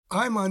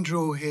I'm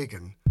Andrew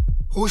O'Hagan,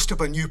 host of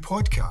a new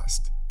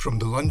podcast from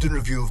the London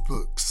Review of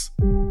Books.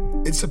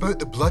 It's about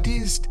the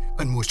bloodiest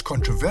and most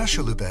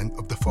controversial event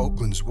of the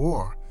Falklands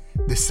War,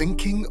 the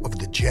sinking of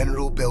the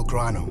General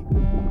Belgrano.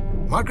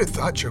 Margaret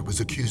Thatcher was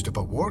accused of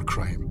a war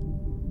crime.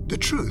 The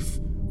truth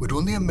would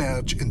only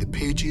emerge in the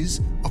pages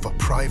of a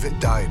private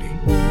diary.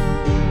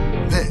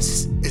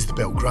 This is the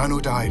Belgrano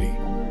Diary.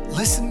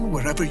 Listen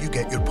wherever you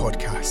get your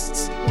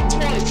podcasts.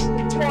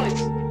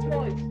 Twice.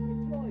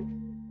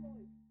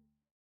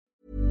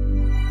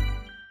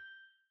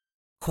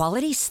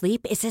 Quality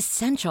sleep is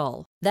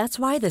essential. That's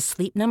why the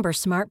Sleep Number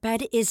Smart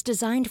Bed is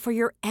designed for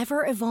your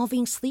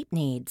ever-evolving sleep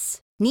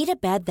needs. Need a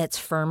bed that's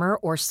firmer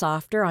or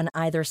softer on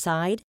either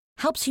side?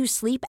 Helps you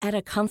sleep at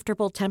a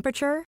comfortable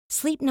temperature?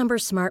 Sleep Number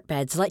Smart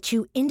Beds let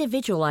you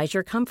individualize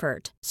your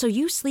comfort, so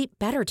you sleep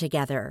better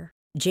together.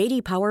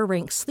 J.D. Power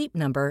ranks Sleep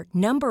Number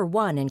number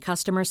 1 in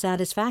customer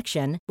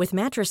satisfaction with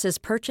mattresses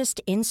purchased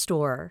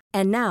in-store.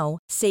 And now,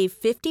 save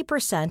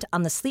 50%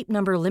 on the Sleep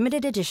Number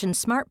Limited Edition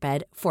Smart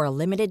Bed for a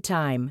limited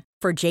time.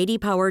 For J.D.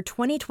 Power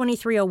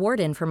 2023 award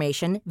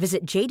information,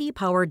 visit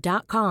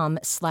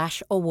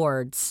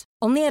jdpower.com/awards.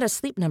 Only at a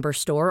Sleep Number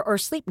store or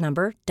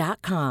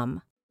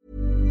sleepnumber.com.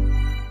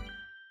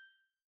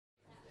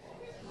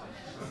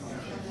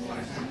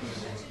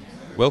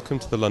 Welcome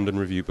to the London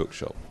Review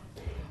Bookshop.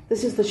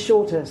 This is the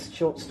shortest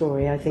short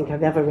story I think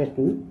I've ever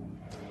written.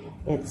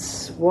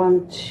 It's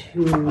 1,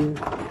 2,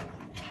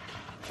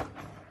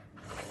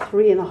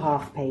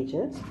 3.5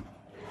 pages,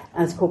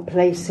 and it's called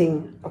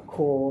Placing a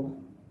Call.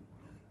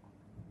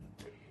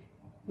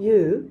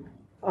 You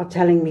are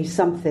telling me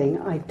something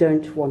I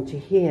don't want to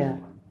hear.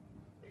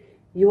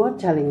 You are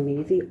telling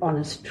me the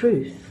honest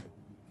truth.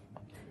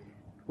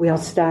 We are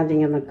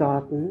standing in the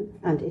garden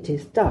and it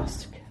is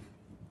dusk.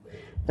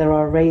 There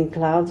are rain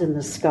clouds in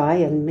the sky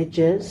and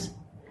midges,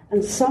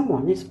 and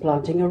someone is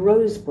planting a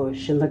rose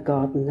bush in the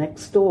garden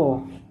next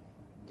door.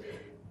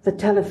 The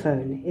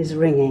telephone is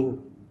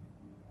ringing.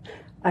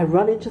 I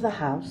run into the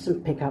house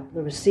and pick up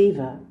the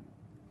receiver.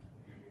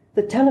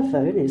 The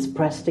telephone is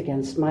pressed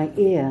against my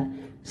ear.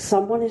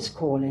 Someone is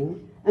calling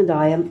and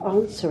I am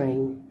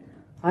answering.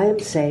 I am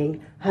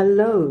saying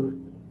hello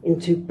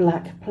into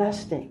black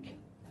plastic.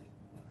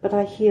 But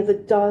I hear the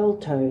dial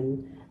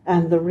tone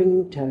and the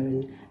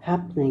ringtone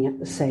happening at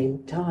the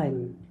same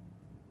time.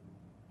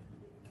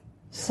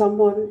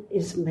 Someone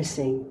is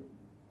missing.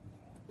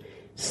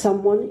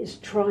 Someone is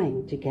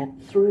trying to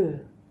get through.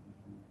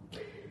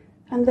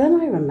 And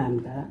then I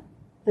remember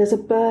there's a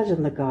bird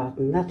in the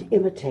garden that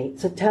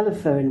imitates a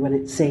telephone when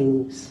it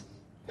sings.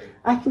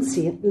 I can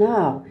see it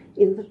now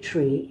in the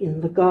tree in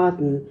the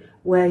garden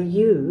where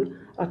you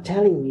are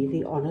telling me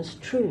the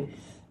honest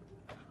truth.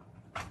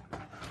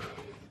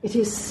 It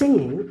is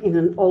singing in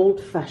an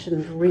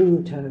old-fashioned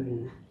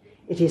ringtone.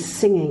 It is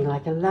singing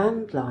like a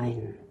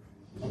landline.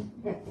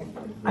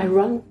 I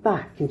run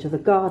back into the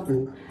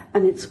garden,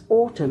 and it's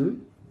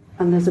autumn,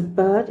 and there's a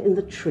bird in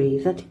the tree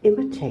that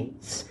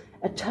imitates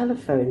a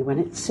telephone when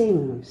it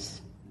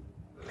sings.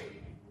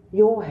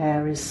 Your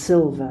hair is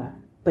silver,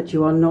 but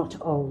you are not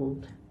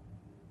old.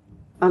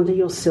 Under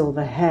your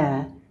silver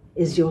hair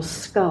is your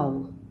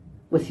skull,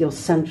 with your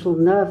central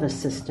nervous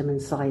system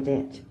inside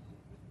it.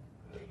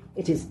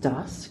 It is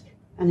dusk,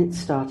 and it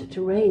started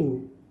to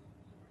rain.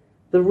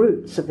 The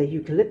roots of the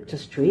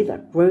eucalyptus tree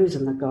that grows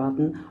in the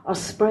garden are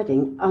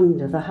spreading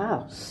under the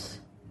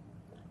house.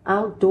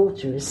 Our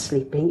daughter is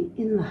sleeping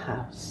in the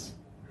house,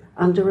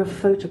 under a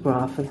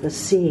photograph of the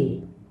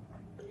sea.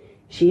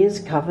 She is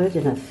covered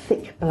in a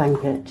thick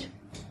blanket.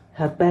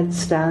 Her bed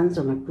stands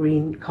on a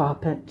green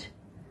carpet.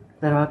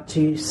 There are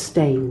 2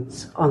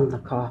 stains on the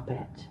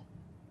carpet.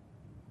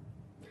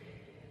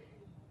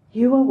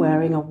 You are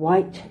wearing a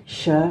white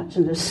shirt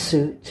and a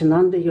suit, and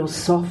under your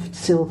soft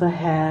silver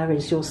hair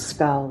is your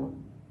skull.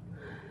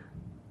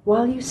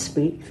 While you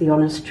speak the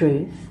honest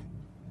truth,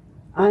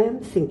 I am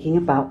thinking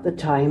about the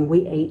time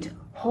we ate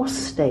horse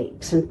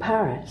steaks in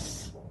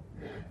Paris.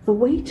 The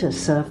waiter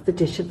served the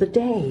dish of the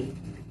day,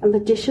 and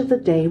the dish of the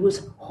day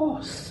was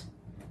horse.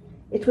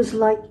 It was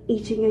like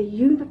eating a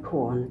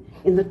unicorn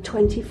in the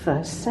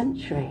 21st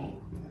century.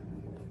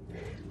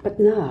 But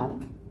now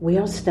we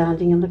are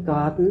standing in the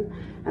garden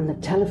and the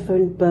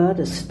telephone bird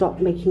has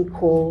stopped making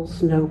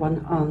calls no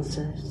one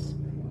answers.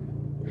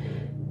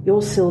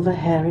 Your silver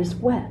hair is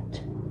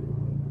wet.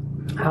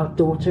 Our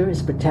daughter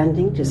is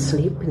pretending to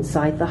sleep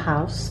inside the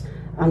house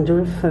under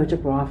a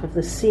photograph of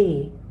the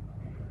sea.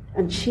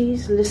 And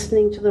she's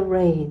listening to the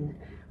rain,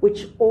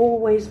 which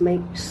always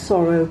makes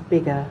sorrow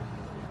bigger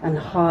and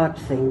hard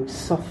things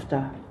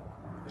softer.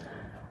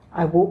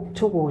 I walk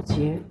towards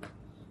you,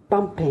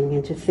 bumping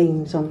into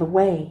things on the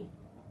way.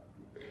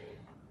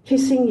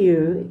 Kissing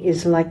you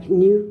is like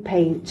new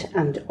paint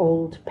and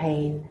old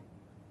pain.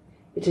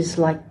 It is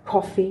like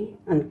coffee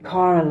and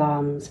car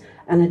alarms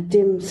and a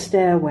dim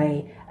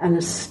stairway and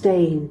a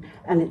stain,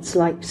 and it's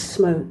like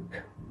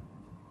smoke.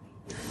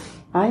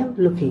 I am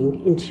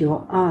looking into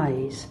your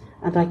eyes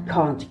and I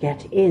can't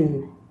get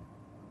in.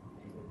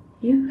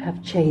 You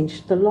have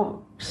changed the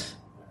locks.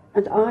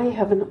 and I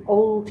have an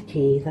old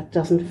key that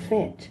doesn't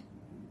fit.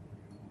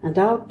 And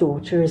our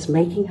daughter is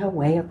making her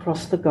way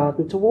across the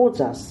garden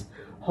towards us,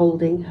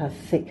 holding her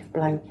thick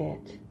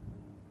blanket.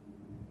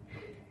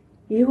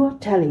 You are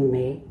telling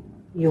me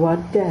you are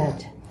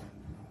dead.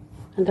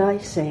 And I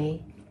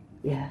say,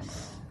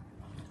 yes,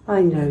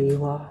 I know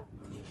you are.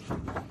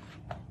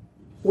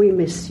 We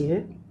miss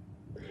you.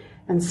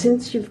 And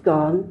since you've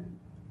gone,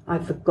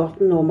 I've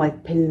forgotten all my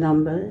PIN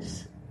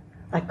numbers.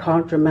 I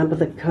can't remember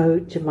the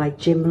code to my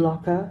gym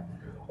locker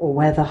or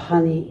where the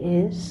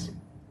honey is.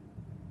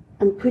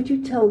 And could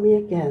you tell me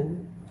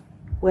again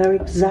where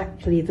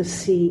exactly the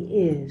sea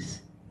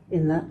is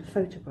in that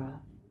photograph?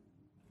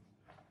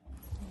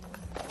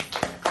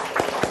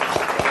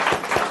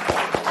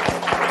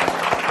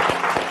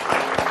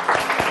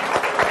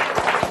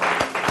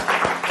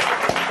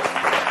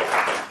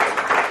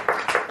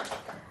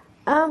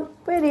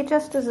 Really,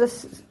 just as a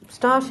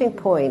starting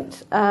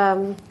point,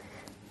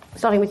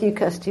 starting with you,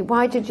 Kirsty,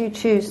 why did you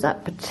choose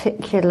that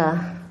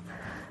particular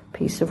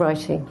piece of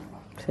writing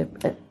to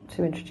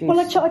introduce? Well,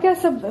 I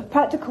guess a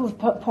practical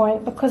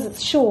point, because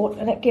it's short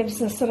and it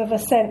gives us sort of a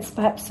sense,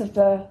 perhaps, of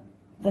the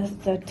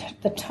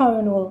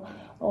tone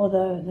or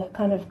the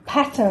kind of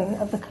pattern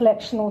of the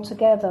collection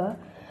altogether.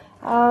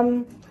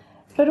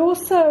 But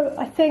also,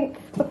 I think,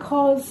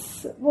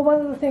 because one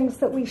of the things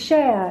that we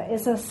share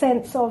is a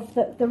sense of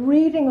that the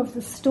reading of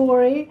the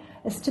story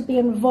is to be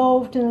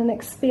involved in an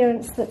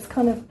experience that's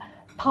kind of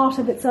part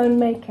of its own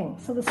making.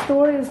 So the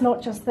story is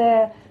not just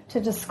there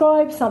to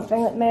describe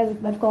something that may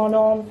have gone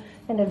on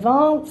in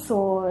advance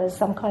or as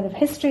some kind of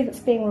history that's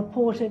being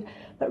reported,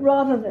 but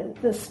rather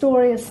the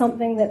story is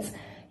something that's,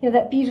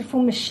 that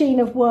beautiful machine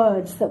of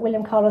words that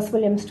William Carlos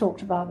Williams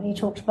talked about when he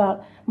talked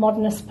about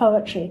modernist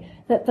poetry,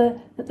 that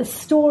the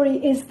story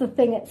is the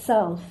thing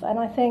itself. And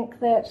I think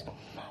that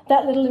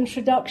little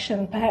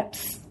introduction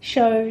perhaps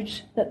showed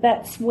that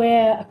that's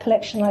where a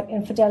collection like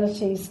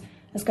Infidelities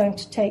is going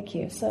to take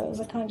you. So it was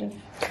a kind of...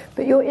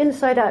 But you're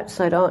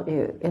inside-outside, aren't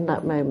you, in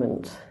that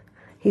moment?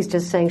 He's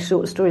just saying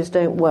short stories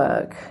don't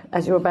work,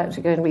 as you're about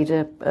to go and read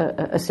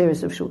a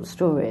series of short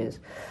stories.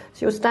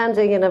 So you're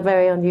standing in a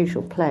very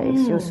unusual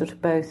place. You're sort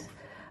of both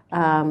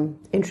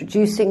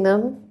introducing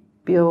them,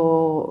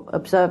 you're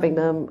observing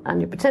them,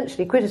 and you're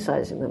potentially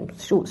criticising them.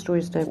 Short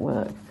stories don't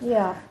work.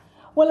 Yeah.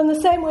 Well, in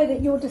the same way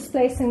that you're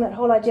displacing that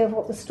whole idea of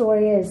what the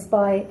story is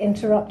by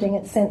interrupting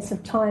its sense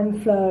of time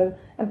flow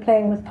and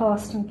playing with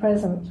past and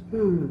present.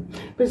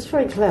 But it's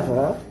very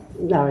clever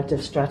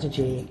narrative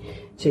strategy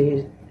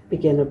to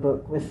begin a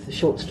book with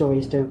short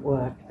stories don't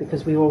work,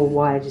 because we're all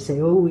wired to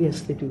say, oh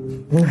yes they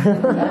do.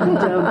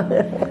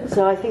 And,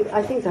 so I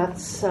think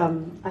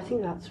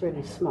that's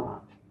really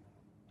smart.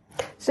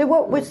 So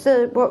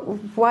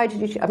why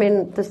did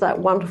you, there's that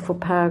wonderful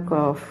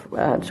paragraph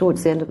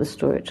towards the end of the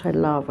story, which I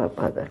love. I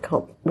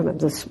can't remember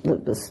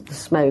the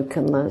smoke,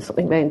 and there's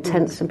something very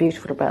intense and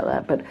beautiful about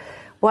that. But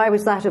why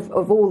was that,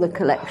 of all the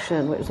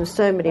collection, which there's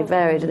so many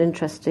varied and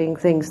interesting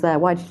things there,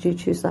 why did you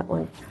choose that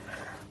one?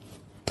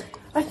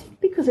 I think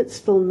because it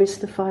still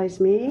mystifies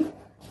me.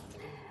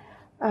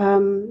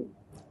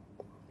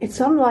 It's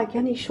unlike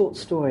any short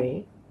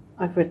story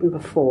I've written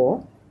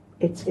before.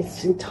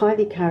 It's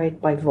entirely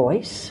carried by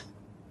voice.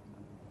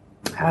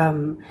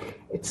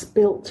 It's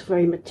built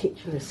very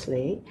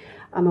meticulously.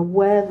 I'm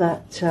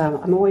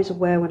always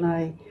aware when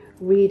I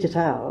read it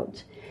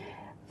out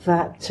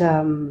that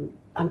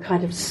I'm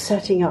kind of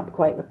setting up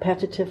quite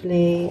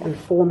repetitively and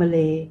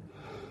formally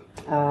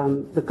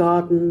the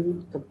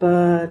garden, the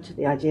bird,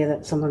 the idea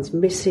that someone's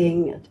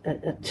missing,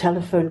 a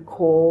telephone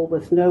call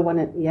with no one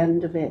at the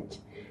end of it,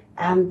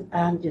 and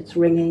it's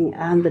ringing,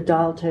 and the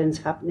dial tone's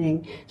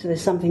happening, so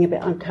there's something a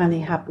bit uncanny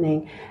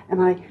happening,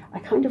 and I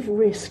kind of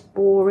risk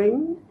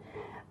boring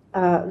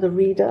the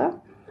reader.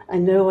 I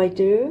know I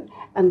do,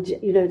 and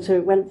so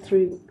it went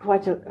through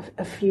quite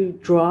a few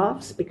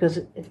drafts because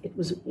it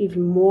was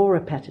even more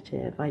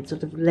repetitive. I'd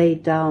sort of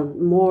laid down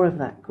more of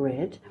that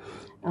grid,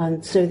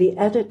 and so the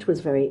edit was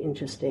very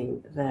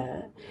interesting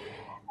there.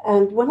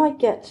 And when I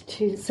get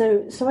to,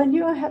 so I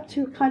knew I had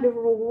to kind of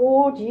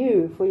reward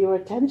you for your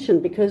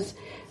attention, because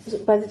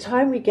by the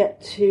time we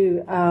get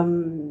to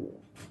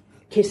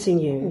kissing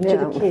you, to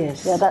the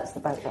kiss. Yeah, that's the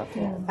background.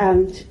 Yeah.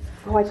 And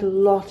quite a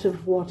lot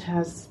of what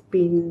has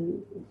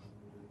been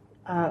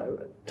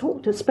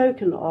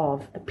spoken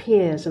of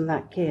appears in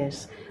that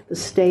kiss. The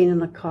stain in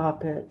the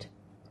carpet,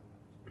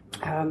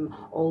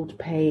 old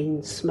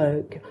pain,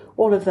 smoke,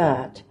 all of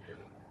that,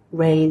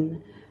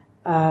 rain.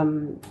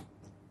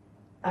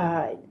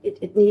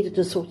 It needed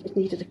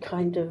a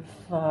kind of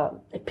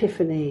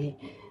epiphany,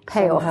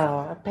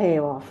 somehow, a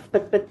payoff.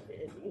 But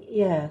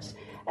yes.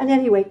 And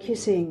anyway,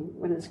 kissing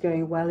when it's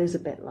going well is a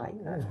bit like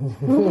that.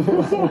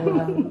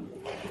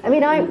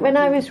 When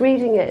I was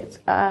reading it,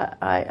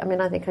 I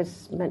think I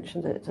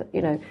mentioned it.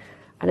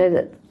 I know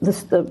that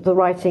the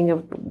writing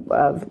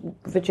of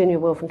Virginia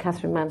Woolf and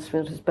Catherine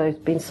Mansfield has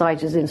both been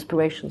cited as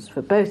inspirations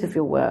for both of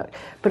your work.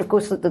 But of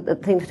course, the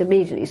thing that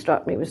immediately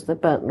struck me was the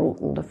Burnt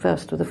Norton, the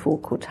first of the 4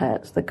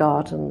 quartets, the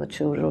garden, the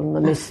children, the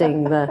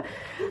missing, and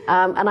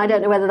I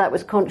don't know whether that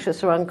was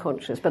conscious or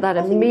unconscious, but that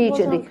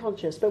immediately... It was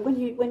unconscious, but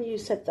when you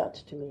said that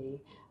to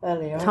me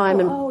earlier, time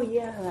I thought, oh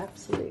yeah,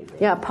 absolutely.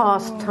 Yeah,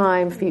 past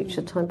time,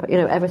 future time,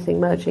 everything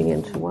merging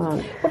into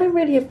one. What I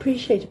really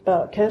appreciate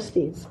about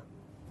Kirsty's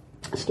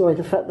story,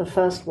 the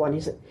first one,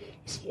 is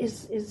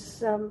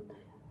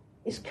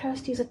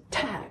Kirsty's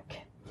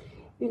attack.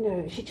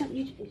 She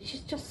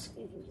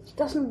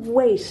doesn't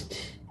waste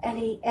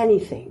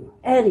anything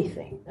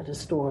at a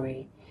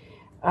story.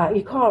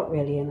 You can't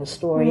really in a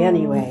story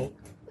anyway.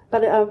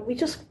 But we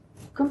just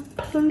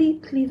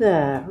completely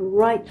there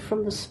right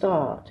from the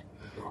start,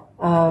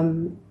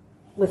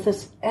 with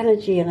this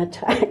energy and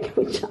attack,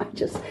 which I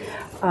just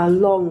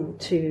long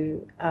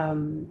to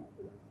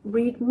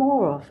read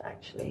more of,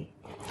 actually.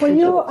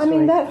 Well,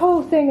 that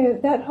whole thing,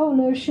 that whole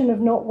notion of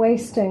not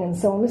wasting and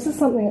so on, this is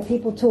something that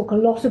people talk a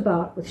lot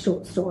about with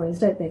short stories,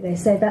 don't they? They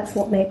say that's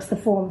what makes the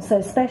form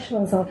so special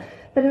and so on.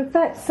 But in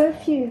fact, so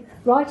few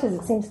writers,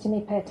 it seems to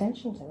me, pay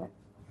attention to it.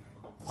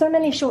 So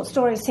many short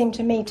stories seem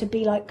to me to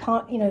be like,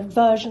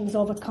 versions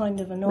of a kind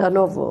of a novel. A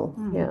novel,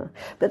 yeah.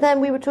 But then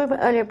we were talking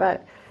earlier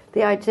about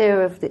the idea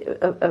of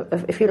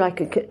if you like,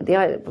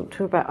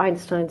 talking about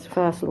Einstein's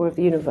first law of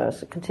the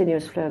universe, a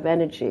continuous flow of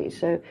energy.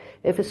 So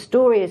if a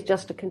story is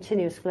just a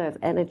continuous flow of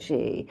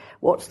energy,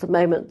 what's the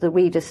moment the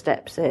reader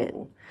steps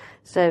in?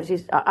 So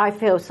I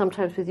feel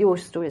sometimes with your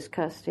stories,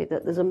 Kirsty,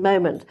 that there's a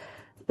moment,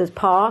 there's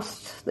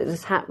past that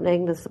is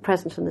happening, there's the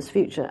present and there's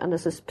future, and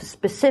there's a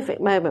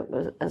specific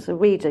moment as a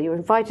reader, you're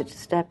invited to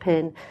step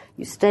in,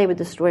 you stay with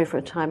the story for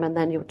a time, and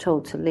then you're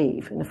told to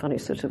leave in a funny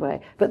sort of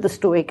way. But the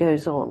story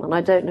goes on, and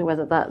I don't know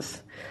whether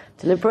that's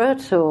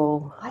deliberate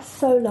or... I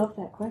so love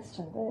that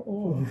question, don't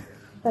you?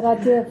 That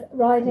idea of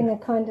riding a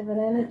kind of an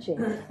energy.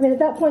 I mean, at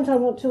that point I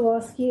want to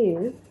ask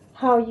you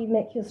how you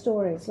make your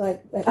stories.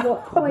 Like, at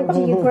what point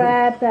do you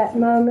grab that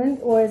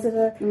moment, or is it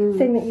a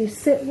thing that you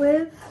sit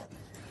with?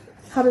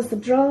 How does the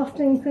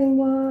drafting thing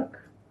work?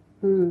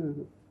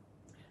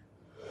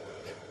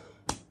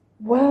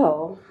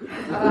 Well,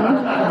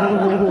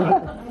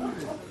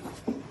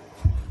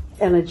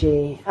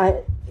 energy.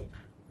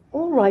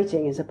 All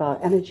writing is about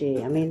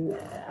energy. I mean,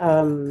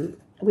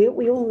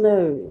 we all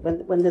know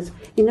when there's,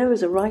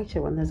 as a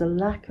writer, when there's a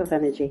lack of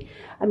energy.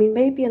 I mean,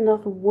 maybe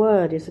another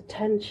word is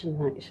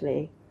attention,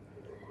 actually.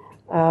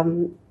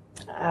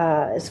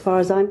 As far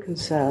as I'm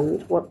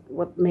concerned,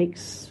 what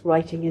makes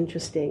writing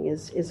interesting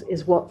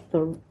is what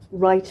the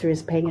writer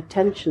is paying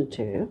attention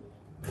to,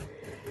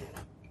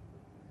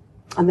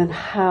 and then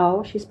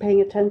how she's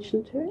paying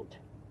attention to it,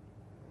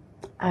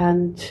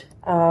 and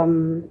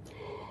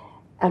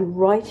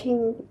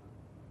writing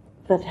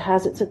that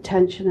has its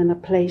attention in a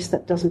place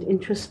that doesn't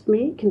interest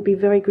me can be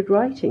very good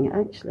writing.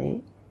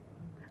 Actually,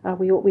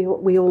 we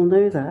all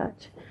know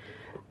that.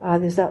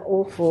 There's that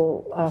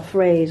awful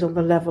phrase, on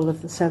the level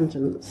of the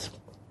sentence.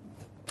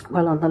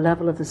 Well, on the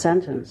level of the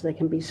sentence, there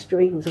can be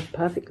strings of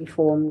perfectly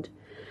formed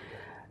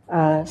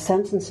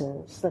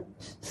sentences that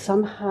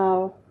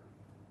somehow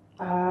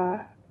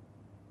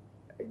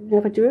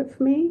never do it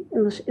for me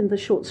in the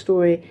short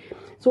story.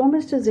 It's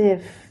almost as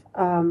if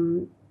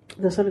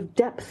the sort of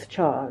depth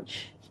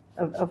charge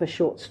of a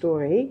short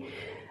story,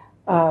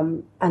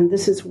 and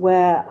this is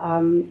where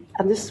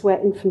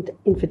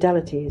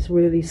infidelities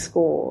really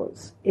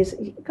scores. Is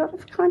you got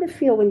to kind of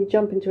feel when you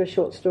jump into a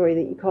short story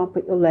that you can't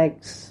put your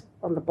legs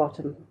on the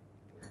bottom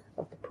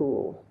of the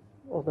pool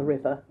or the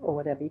river or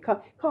whatever. You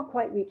can't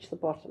quite reach the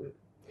bottom.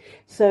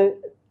 So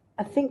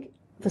I think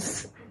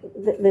there's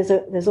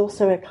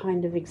also a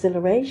kind of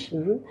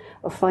exhilaration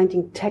of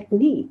finding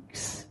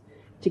techniques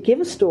to give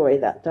a story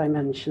that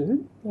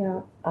dimension.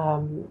 Yeah.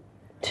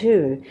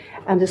 Too,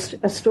 and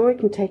a story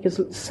can take us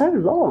so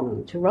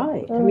long to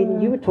write. I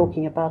mean, you were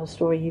talking about a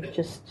story you've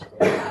just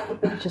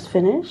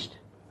finished.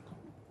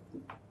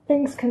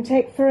 Things can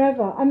take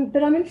forever.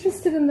 But I'm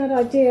interested in that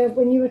idea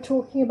when you were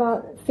talking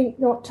about feet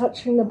not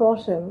touching the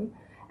bottom,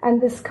 and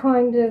this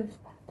kind of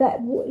that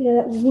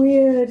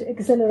weird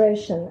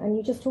exhilaration. And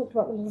you just talked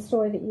about the little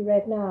story that you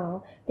read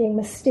now being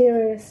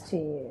mysterious to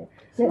you.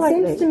 And it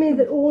seems to me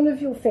that all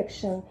of your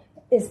fiction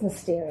is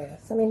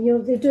mysterious. I mean,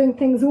 you're doing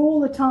things all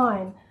the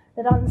time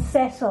that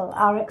unsettle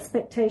our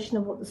expectation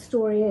of what the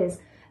story is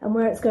and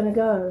where it's going to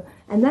go.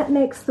 And that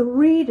makes the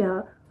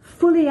reader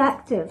fully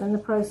active in the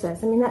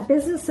process. I mean, that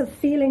business of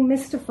feeling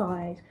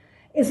mystified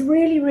is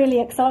really, really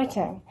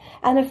exciting.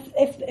 And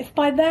if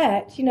by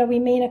that, we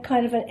mean a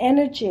kind of an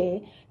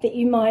energy that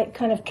you might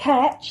kind of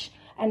catch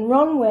and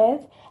run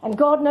with, and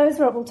God knows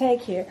where it will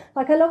take you.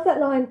 Like, I love that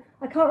line,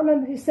 I can't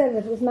remember who said it,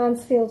 if it was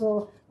Mansfield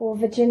or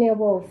Virginia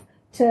Woolf,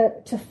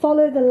 to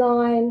follow the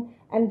line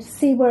and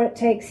see where it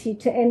takes you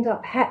to end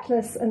up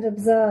hatless and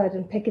absurd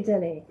in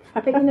Piccadilly.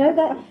 But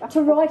that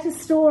to write a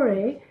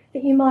story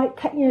that you might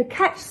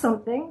catch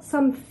something,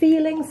 some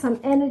feeling,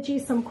 some energy,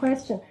 some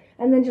question,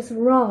 and then just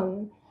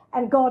run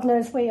and God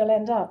knows where you'll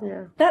end up.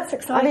 Yeah. That's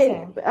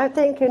exciting. I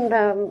think in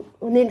the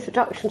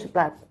introduction to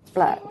Black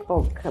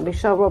Book,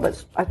 Michelle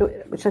Roberts,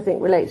 which I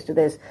think relates to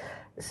this,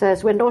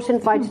 says we're not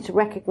invited to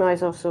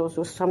recognise ourselves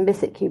as some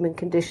mythic human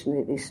condition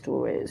in these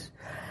stories.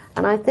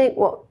 And I think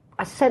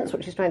I sense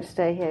what she's trying to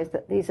say here is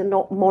that these are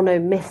not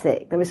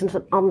monomythic. There isn't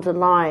an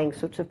underlying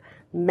sort of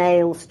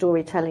male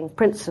storytelling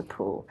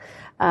principle.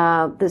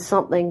 There's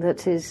something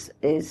that is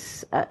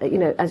as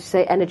you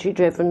say,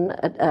 energy-driven,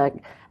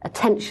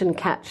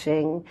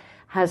 attention-catching,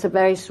 has a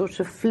very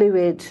sort of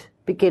fluid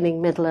beginning,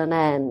 middle, and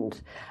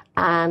end,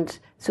 and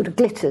sort of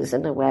glitters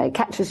in a way,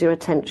 catches your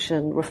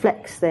attention,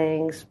 reflects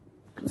things,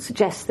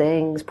 suggests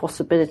things,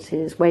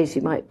 possibilities, ways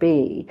you might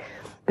be.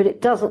 But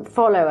it doesn't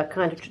follow a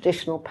kind of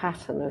traditional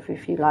pattern of,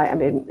 if you like,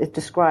 it's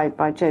described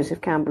by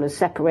Joseph Campbell as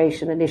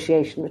separation,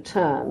 initiation,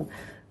 return,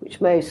 which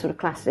most sort of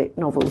classic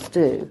novels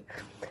do.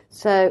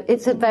 So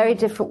it's a very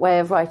different way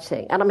of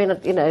writing. And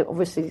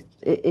obviously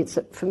it's,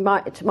 to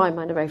my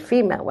mind, a very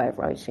female way of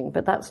writing,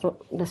 but that's not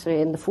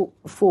necessarily in the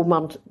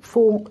forefront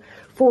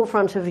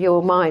of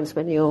your minds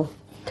when you're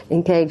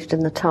engaged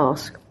in the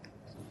task.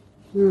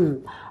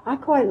 I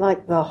quite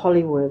like the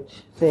Hollywood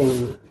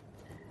thing.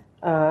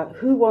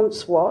 Who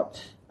wants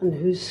what and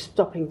who's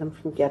stopping them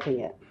from getting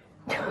it?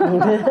 I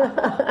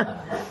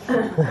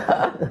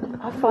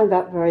find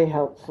that very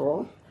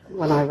helpful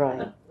when I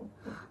write.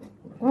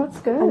 Well,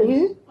 that's good. And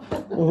you?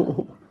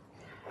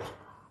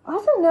 I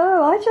don't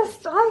know.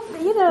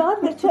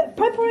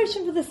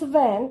 Preparation for this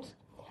event,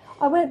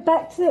 I went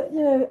back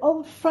to,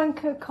 old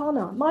Frank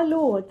O'Connor. My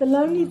Lord, The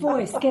Lonely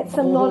Voice gets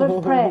a lot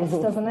of press,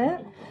 doesn't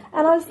it?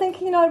 And I was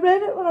thinking, I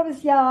read it when I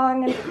was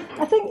young, and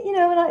I think,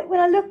 when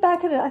I look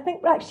back at it, I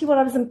think actually what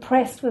I was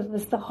impressed with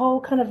was the whole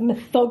kind of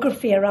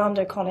mythography around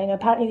O'Connor.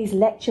 Apparently these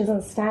lectures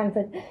on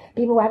Stanford,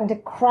 people were having to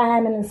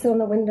cram in and sit on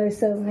the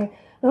windowsills and things.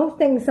 The whole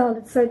thing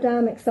sounded so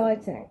damn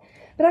exciting.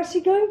 But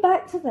actually going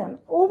back to them,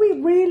 all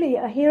we really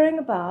are hearing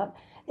about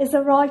is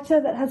a writer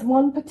that has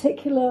one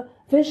particular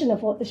vision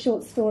of what the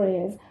short story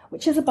is,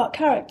 which is about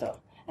character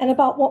and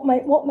about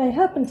what may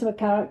happen to a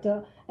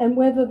character and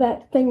whether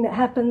that thing that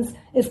happens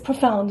is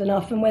profound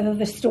enough and whether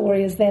the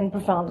story is then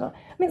profound enough.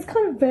 It's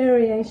kind of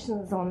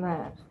variations on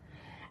that.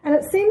 And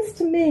it seems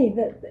to me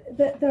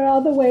that there are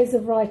other ways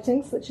of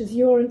writing, such as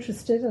you're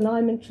interested and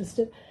I'm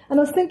interested. And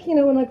I was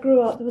thinking, when I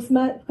grew up,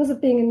 because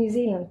of being in New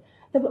Zealand,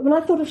 when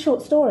I thought of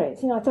short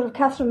stories, I thought of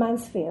Catherine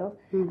Mansfield,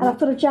 and I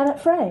thought of Janet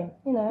Frame,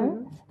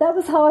 That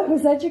was how I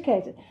was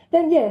educated.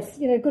 Then, yes,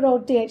 good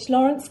old D.H.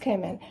 Lawrence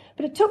came in.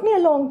 But it took me a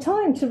long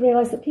time to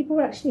realise that people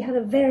actually had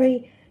a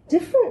very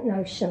different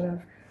notion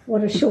of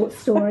what a short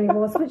story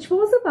was, which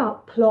was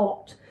about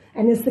plot,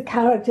 and is the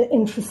character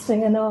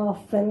interesting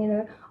enough,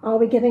 and, are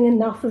we getting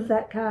enough of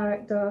that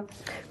character?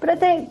 But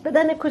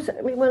then, of course,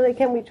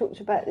 again, we talked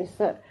about this,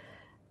 that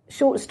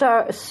short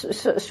stories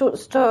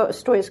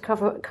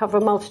cover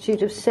a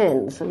multitude of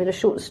sins. A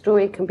short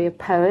story can be a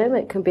poem,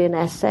 it can be an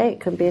essay,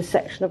 it can be a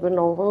section of a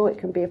novel, it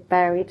can be a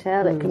fairy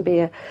tale, it can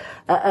be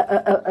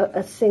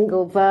a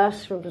single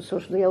verse from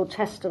the Old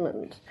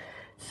Testament.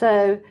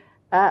 So,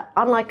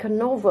 unlike a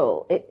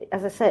novel,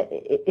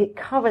 it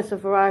covers a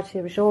variety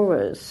of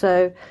genres.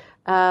 So,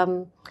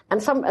 a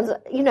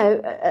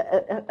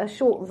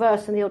short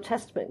verse in the Old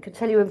Testament can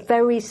tell you a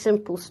very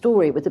simple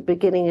story with a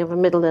beginning, a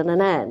middle, and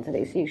an end, and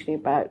it's usually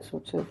about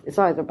it's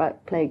either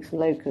about plagues and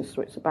locusts,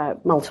 or it's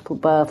about multiple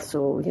births,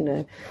 or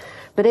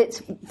but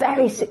it's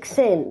very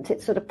succinct.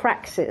 It's sort of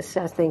praxis,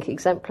 I think,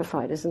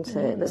 exemplified, isn't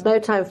it? There's no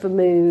time for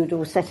mood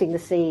or setting the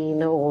scene,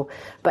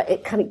 but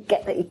it kind of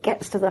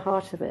gets to the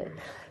heart of it.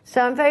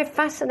 So I'm very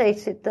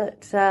fascinated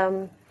that,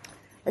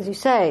 as you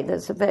say,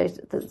 there's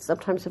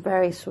sometimes a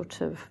very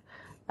sort of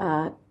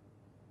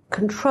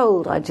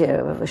controlled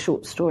idea of a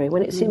short story,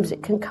 when it seems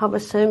it can cover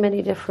so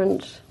many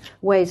different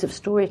ways of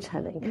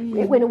storytelling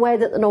in a way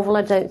that the novel,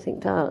 I don't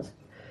think, does.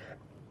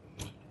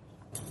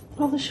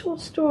 Well, the short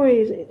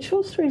stories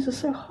are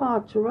so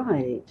hard to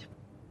write,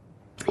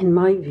 in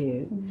my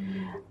view,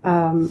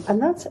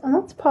 and that's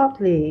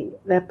partly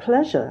their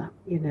pleasure.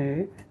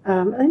 They're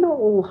not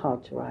all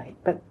hard to write,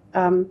 but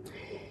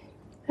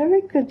they're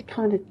a good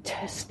kind of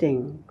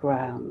testing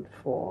ground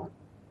for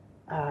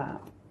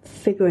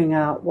figuring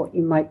out what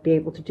you might be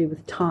able to do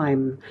with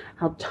time,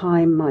 how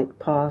time might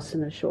pass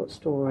in a short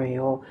story,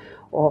 or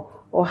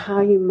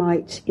how you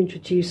might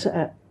introduce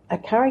a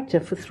character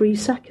for 3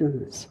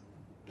 seconds.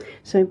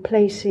 So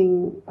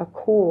placing a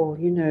call,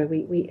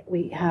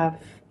 we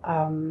have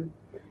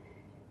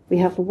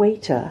a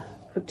waiter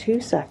for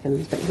 2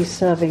 seconds, but he's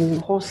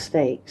serving horse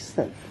steaks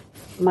that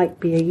might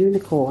be a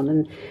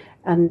unicorn,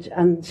 and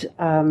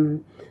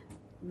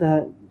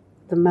the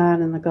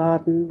man in the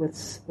garden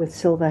with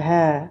silver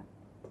hair.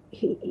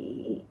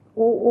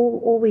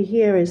 All we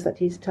hear is that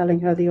he's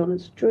telling her the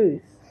honest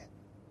truth.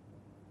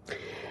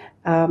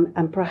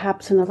 And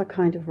perhaps another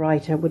kind of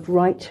writer would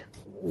write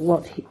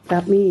what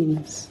that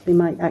means. They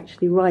might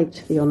actually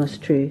write the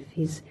honest truth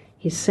he's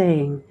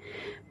saying,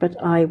 but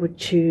I would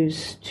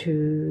choose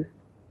to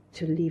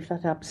leave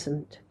that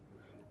absent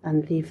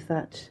and leave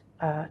that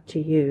to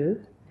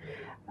you.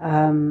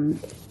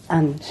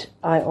 And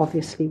I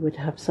obviously would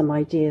have some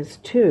ideas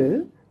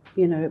too,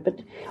 but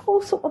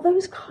also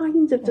those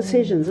kinds of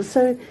decisions are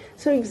so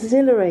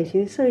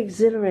exhilarating. It's so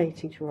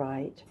exhilarating to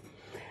write.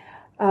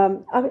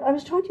 I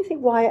was trying to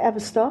think why I ever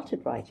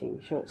started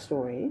writing short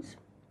stories.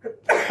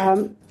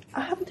 I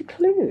haven't a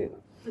clue.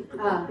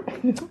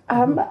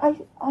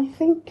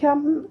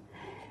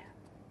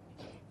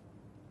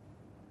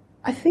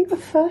 I think the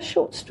first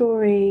short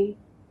story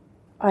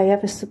I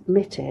ever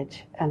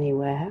submitted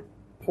anywhere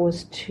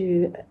was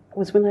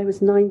when I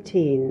was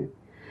 19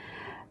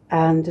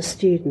 and a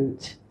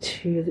student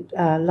to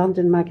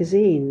London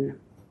Magazine.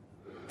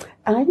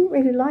 And I didn't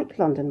really like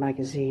London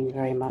Magazine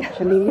very much.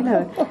 I mean,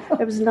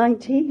 I was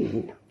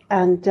 19.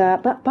 And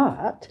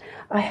but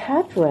I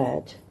had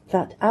read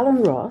that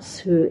Alan Ross,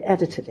 who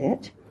edited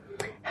it,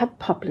 had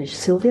published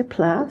Sylvia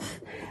Plath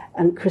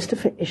and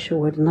Christopher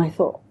Isherwood, and I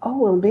thought, oh,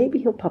 well, maybe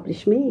he'll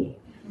publish me.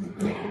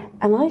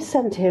 And I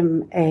sent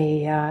him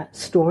a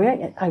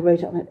story. I wrote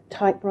it on a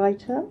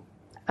typewriter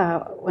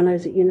when I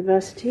was at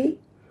university,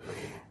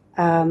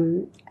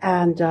 and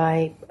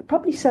I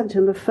probably sent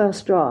him the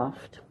first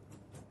draft.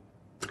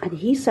 And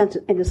he sent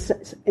it in a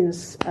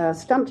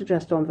stamped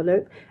addressed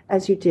envelope,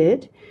 as you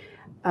did.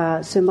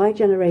 So my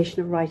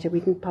generation of writer, we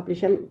didn't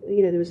publish any,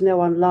 there was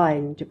no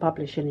online to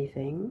publish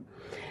anything.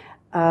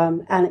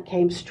 And it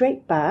came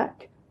straight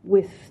back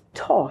with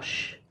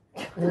Tosh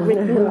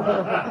written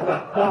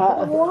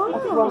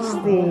across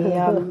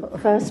the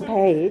first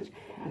page,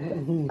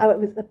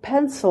 with a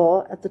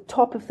pencil at the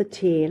top of the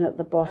T and at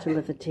the bottom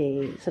of the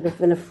T, sort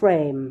of in a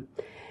frame.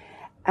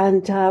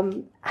 And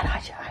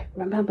I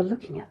remember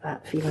looking at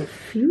that, feeling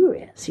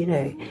furious,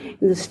 in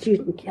the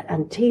student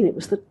canteen. It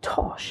was the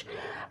Tosh.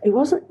 It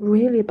wasn't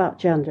really about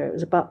gender, it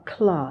was about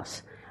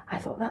class. I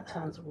thought, that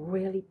sounds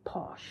really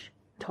posh.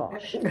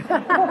 Tosh.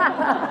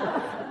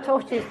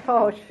 Tosh is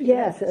posh.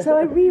 Yes. So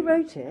I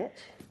rewrote it,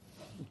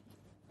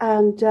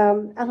 and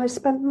I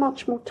spent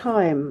much more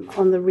time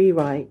on the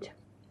rewrite.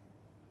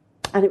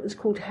 And it was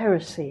called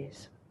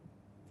Heresies.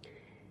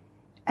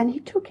 And he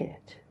took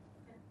it.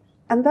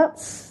 And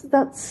that's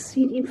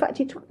in fact,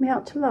 he took me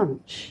out to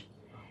lunch.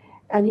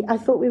 And I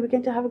thought we were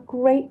going to have a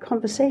great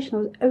conversation. I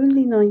was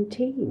only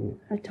 19.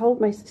 I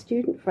told my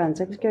student friends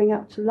I was going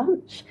out to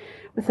lunch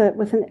with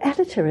an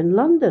editor in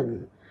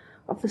London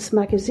of this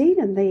magazine,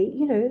 and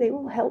they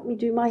all helped me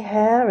do my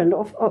hair, and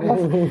off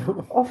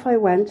I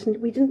went,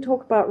 and we didn't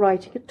talk about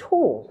writing at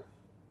all.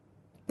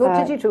 What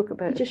did you talk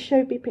about? He just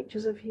showed me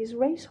pictures of his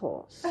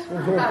racehorse. That's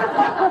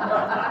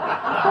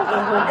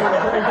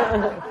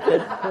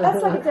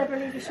like a Deborah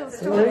Levy short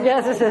story.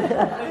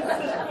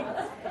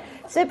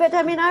 So, but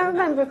I mean, I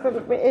remember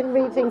in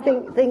reading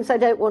Things I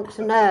Don't Want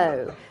to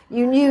Know,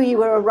 you knew you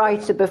were a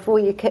writer before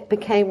you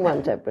became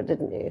one, Deborah,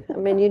 didn't you? I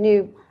mean, you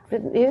knew,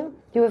 didn't you?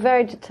 You were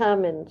very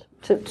determined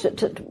there's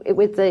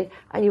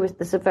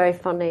a very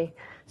funny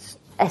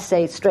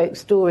essay stroke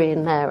story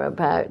in there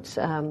about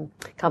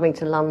coming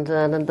to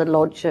London and the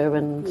lodger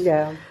and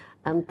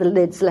the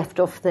lids left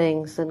off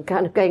things and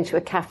kind of going to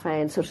a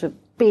cafe and sort of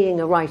being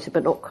a writer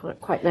but not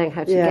quite knowing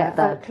how to get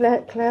there.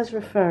 Claire's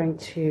referring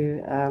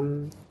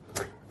to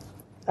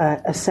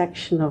a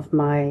section of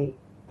my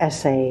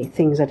essay,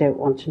 Things I Don't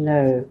Want to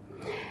Know,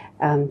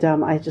 and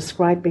I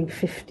described being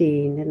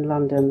 15 in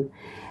London,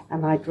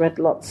 and I'd read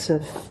lots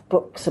of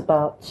books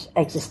about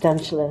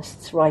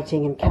existentialists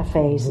writing in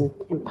cafes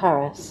in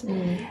Paris.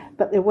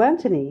 But there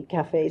weren't any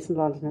cafes in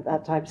London at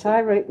that time, so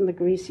I wrote in the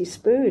Greasy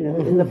Spoon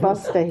in the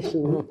bus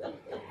station.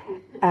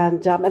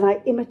 And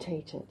I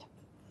imitated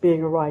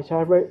being a writer.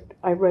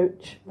 I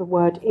wrote the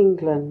word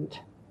England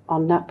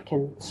on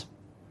napkins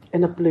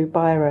in a blue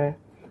biro,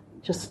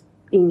 just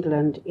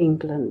England,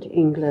 England,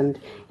 England,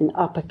 in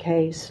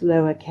uppercase,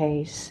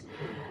 lowercase.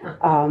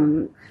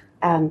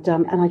 And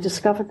I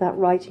discovered that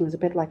writing was a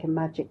bit like a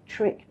magic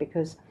trick,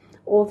 because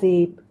all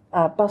the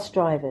bus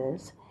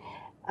drivers,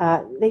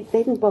 they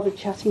didn't bother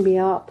chatting me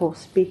up or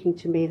speaking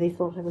to me. They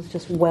thought I was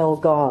just well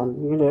gone,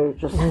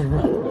 just.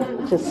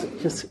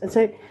 And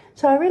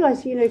so I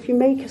realised, if you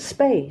make a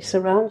space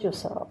around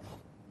yourself,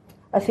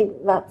 I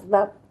think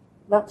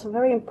that's a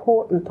very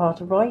important part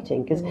of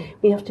writing, because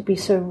we have to be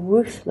so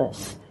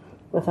ruthless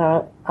with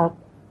our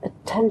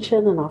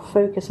attention and our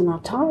focus and our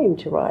time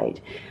to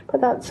write,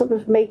 but that sort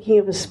of making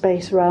of a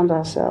space around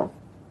ourselves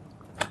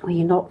where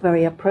you're not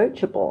very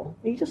approachable,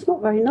 you're just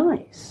not very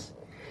nice,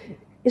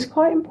 is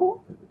quite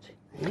important.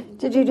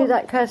 Did you do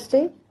that,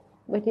 Kirsty?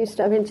 When you did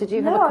you have a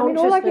consciousness? No, I mean,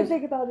 all I can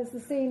think about is the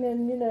scene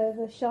in,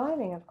 The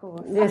Shining, of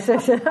course. Yes.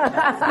 It's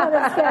kind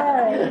of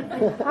scary.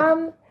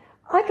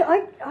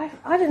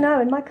 I don't know,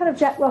 in my kind of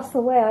Jack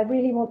Russell way, I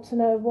really want to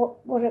know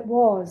what it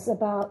was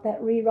about that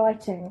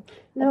rewriting.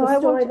 No, I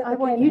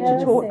want you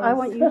to talk. I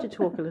want you to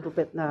talk a little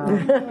bit now.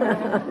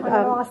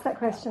 I'll ask that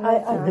question.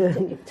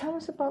 Tell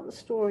us about the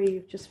story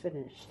you've just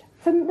finished.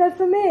 For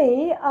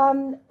me,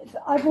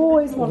 I've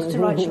always wanted to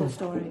write short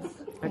stories.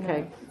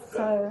 Okay.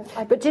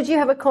 But did you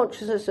have a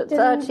consciousness at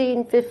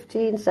 13,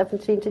 15,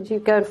 17? Did you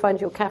go and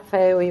find your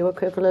cafe or your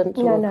equivalent?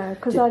 No,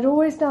 because I'd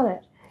always done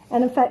it.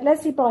 And in fact,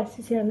 Leslie Bryce,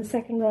 who's here in the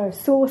second row,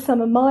 saw some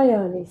of my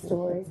early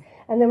stories,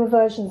 and there were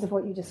versions of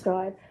what you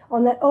described,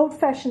 on that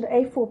old-fashioned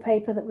A4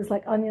 paper that was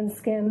like onion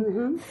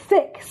skin,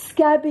 thick,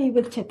 scabby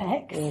with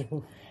Tipp-Ex.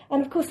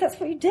 And of course, that's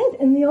what you did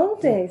in the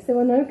old days. There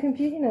were no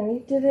computer,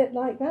 you did it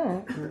like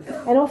that.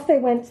 And off they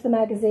went to the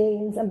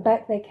magazines, and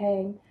back they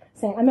came,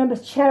 saying, I remember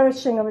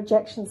cherishing a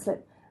rejection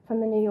slip from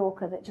the New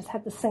Yorker that just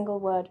had the single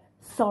word,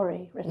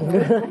 sorry,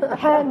 written,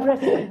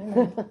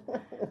 handwritten.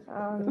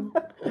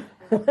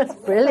 That's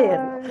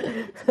brilliant.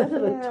 That's a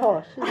bit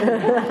tosh.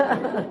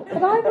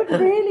 But I would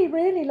really,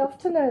 really love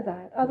to know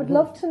that. I would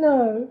love to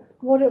know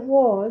what it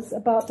was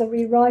about the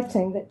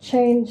rewriting that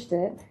changed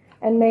it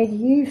and made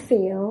you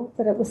feel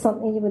that it was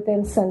something you would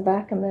then send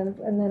back, and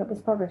then it was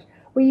published.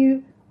 Were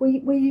you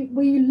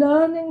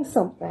learning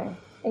something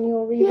in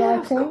your rewriting? Yeah,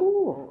 of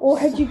course. Or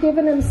had you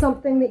given him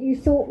something that you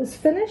thought was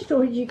finished,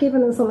 or had you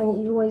given him something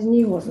that you always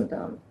knew wasn't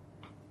done?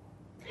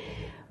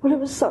 Well, it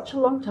was such a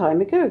long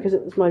time ago because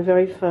it was my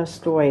very first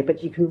story,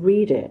 but you can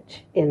read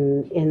it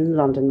in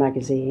London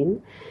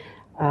Magazine.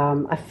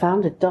 I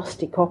found a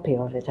dusty copy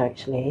of it,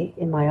 actually,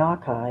 in my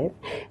archive.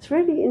 It's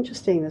really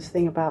interesting, this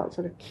thing about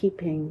sort of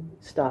keeping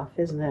stuff,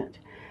 isn't it?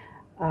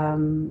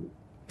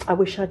 I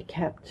wish I'd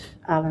kept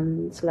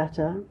Alan's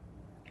letter.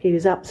 He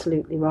was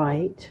absolutely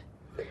right.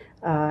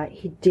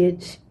 He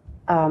did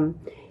kind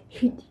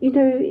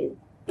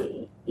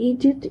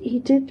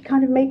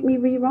of make me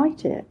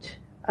rewrite it.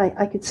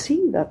 I could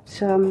see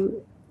that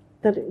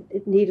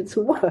it needed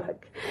some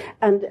work,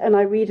 and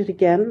I read it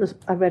again.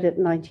 I read it at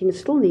 19. It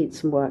still needs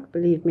some work,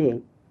 believe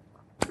me.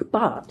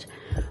 But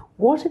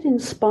what had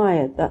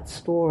inspired that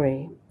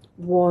story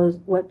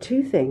were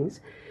two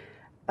things.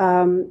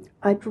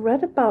 I'd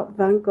read about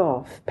Van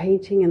Gogh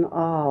painting an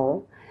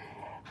owl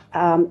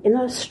in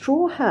a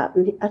straw hat,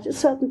 and at a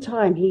certain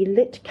time he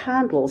lit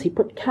candles. He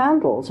put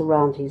candles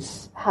around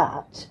his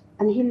hat,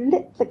 and he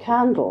lit the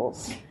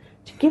candles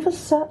to give a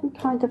certain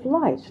kind of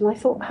light. And I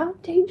thought, how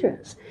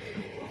dangerous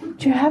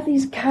to have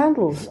these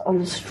candles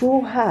on a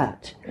straw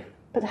hat,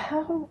 but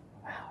how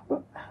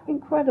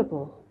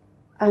incredible.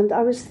 And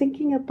I was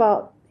thinking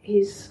about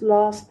his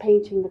last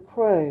painting, The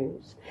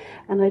Crows,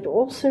 and I'd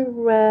also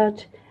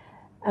read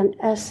an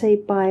essay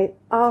by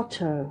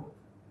Artaud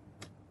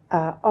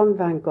on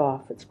Van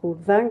Gogh. It's called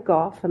Van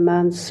Gogh, A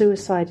Man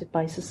Suicided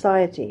by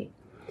Society.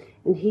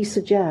 And he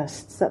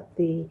suggests that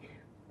the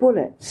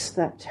bullets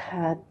that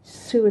had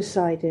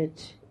suicided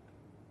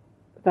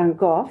Van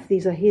Gogh,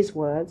 these are his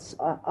words,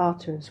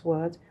 Artaud's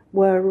words,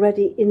 were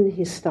already in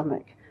his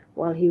stomach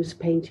while he was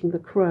painting The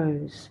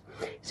Crows.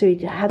 So he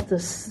had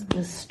this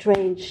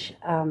strange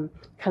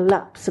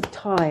collapse of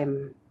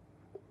time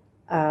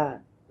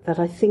that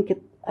I think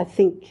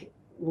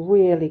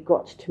really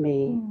got to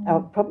me.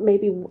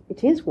 Maybe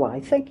it is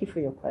why. Thank you for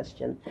your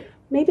question.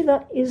 Maybe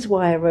that is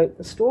why I wrote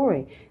the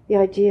story. The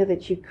idea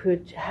that you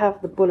could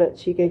have the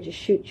bullets you're going to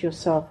shoot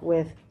yourself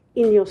with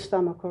in your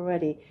stomach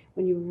already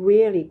when you're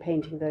really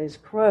painting those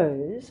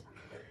crows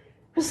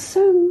was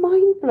so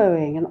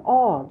mind-blowing and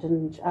odd.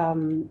 And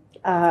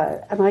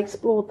I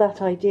explored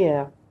that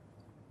idea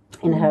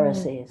in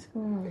Heresies.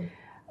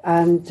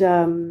 And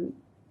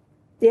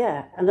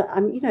and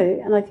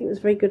I think it was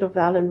very good of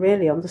Alan,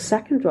 really, on the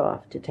second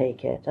draft to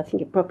take it. I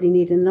think it probably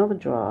needed another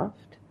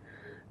draft,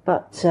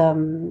 but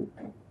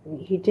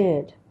he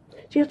did.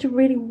 So you have to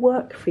really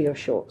work for your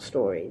short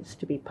stories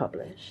to be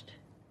published.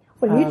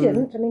 Well, you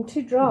didn't. I mean,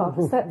 2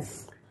 drafts,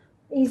 that's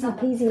easy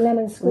peasy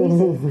lemon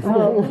squeezy.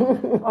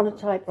 On a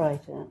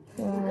typewriter.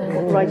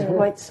 Writing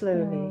quite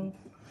slowly.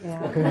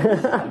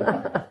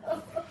 Yeah.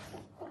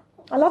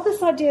 I love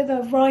this idea, though,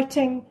 of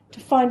writing to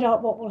find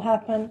out what will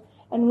happen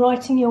and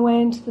writing your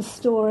way into the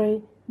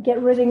story,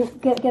 getting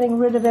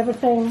rid of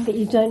everything that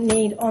you don't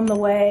need on the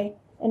way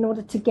in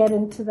order to get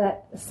into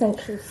that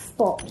essential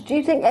spot. Do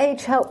you think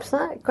age helps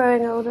that,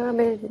 growing older? I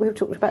mean, we've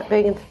talked about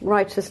being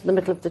writers in the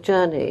middle of the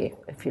journey,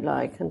 if you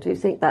like, and do you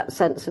think that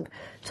sense of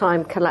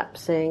time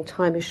collapsing,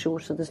 time is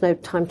shorter, there's no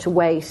time to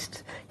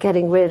waste,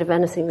 getting rid of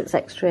anything that's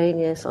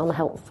extraneous,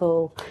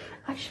 unhelpful?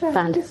 Actually,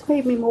 I think it's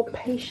made me more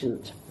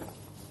patient.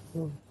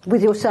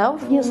 With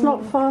yourself? Yes,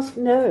 not fast,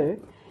 no.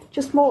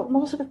 Just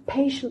more sort of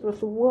patient with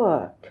the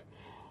work.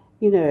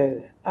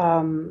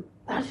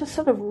 I just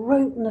sort of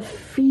wrote in a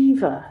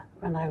fever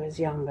when I was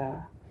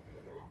younger.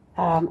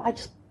 I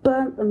just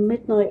burnt the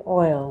midnight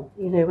oil.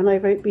 When I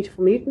wrote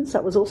Beautiful Mutants,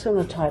 that was also on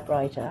a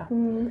typewriter.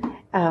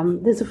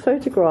 There's a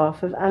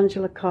photograph of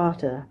Angela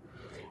Carter,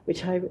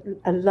 which I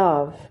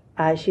love.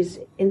 She's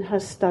in her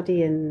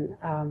study in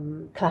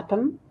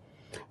Clapham,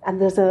 and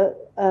there's a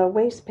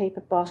waste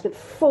paper basket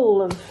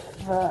full of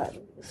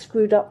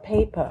screwed up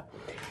paper.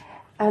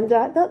 And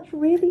that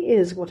really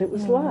is what it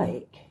was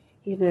like.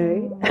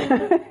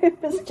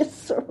 It was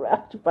just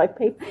surrounded by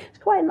paper. It's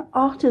quite an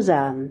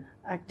artisan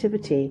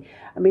activity.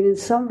 I mean, in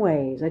some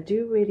ways, I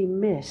do really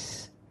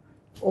miss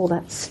all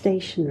that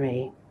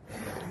stationery.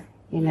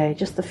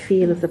 Just the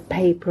feel of the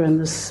paper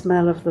and the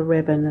smell of the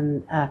ribbon.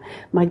 And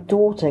my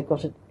daughter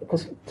got it,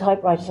 because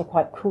typewriters are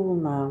quite cool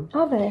now.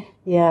 Are they?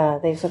 Yeah,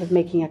 they're sort of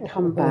making a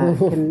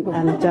comeback.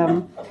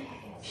 and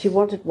she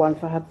wanted one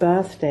for her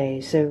birthday,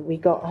 so we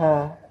got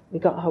her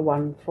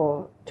one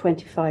for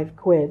 25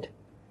 quid,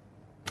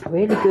 a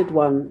really good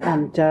one,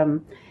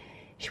 and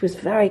she was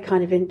very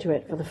kind of into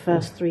it for the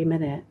first 3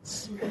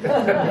 minutes. And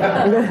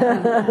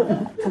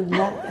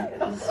that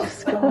was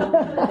just gone.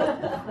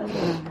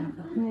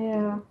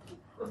 Yeah.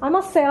 I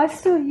must say,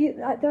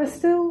 there are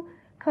still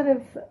kind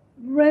of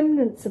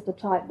remnants of the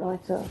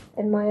typewriter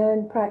in my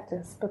own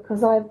practice,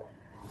 because I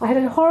had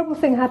a horrible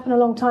thing happen a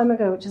long time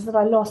ago, which is that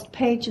I lost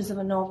pages of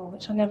a novel,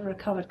 which I never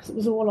recovered because it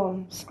was all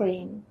on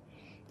screen.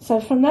 So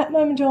from that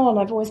moment on,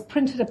 I've always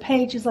printed a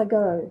page as I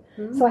go.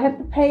 Mm-hmm. So I have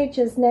the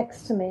pages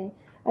next to me,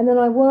 and then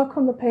I work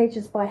on the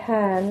pages by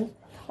hand,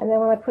 and then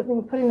when I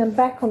putting them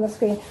back on the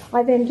screen,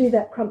 I then do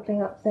that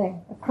crumpling up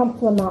thing. I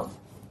crumple them up,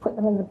 put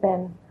them in the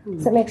bin.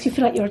 So it makes you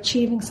feel like you're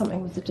achieving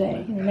something with the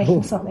day,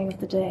 making something with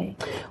the day.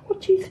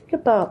 What do you think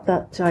about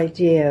that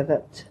idea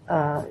that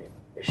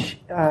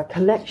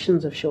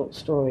collections of short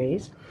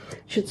stories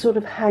should sort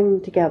of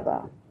hang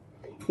together?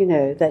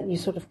 That you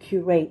sort of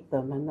curate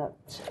them, and that.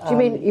 Do you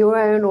mean your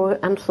own or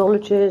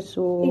anthologies,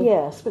 or?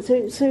 Yes, but so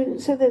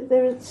that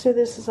there's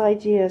this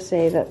idea,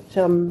 say that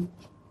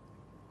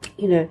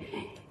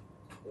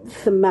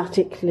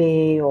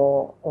thematically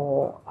or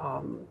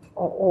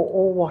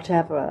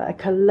whatever, a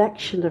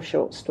collection of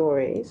short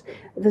stories.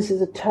 This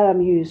is a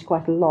term used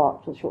quite a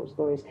lot for short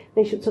stories.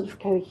 They should sort of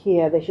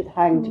cohere. They should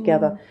hang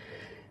together.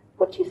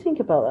 What do you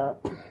think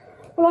about that?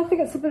 Well, I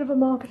think it's a bit of a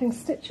marketing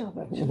stitch-up,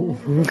 actually. I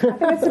think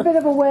it's a bit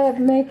of a way of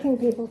making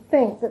people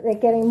think that they're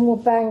getting more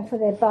bang for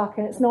their buck,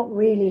 and it's not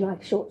really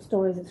like short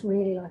stories, it's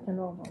really like a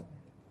novel.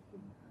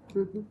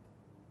 Mm-hmm.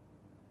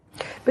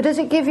 But does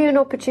it give you an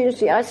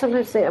opportunity? I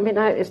sometimes think,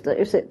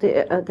 is it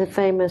the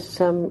famous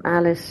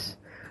Alice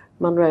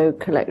Munro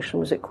collection,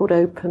 was it called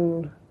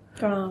Open?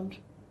 Ground.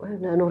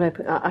 No, not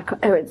Open.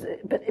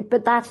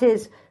 But that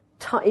is,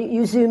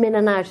 you zoom in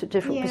and out of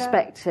different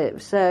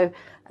perspectives, so...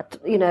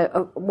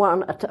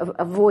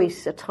 a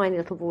voice, a tiny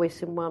little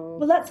voice in one.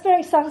 Well, that's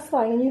very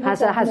satisfying, and you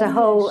has a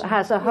whole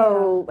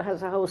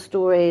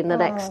story in the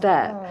next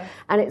step,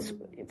 and it's.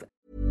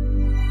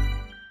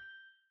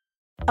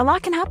 A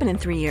lot can happen in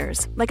 3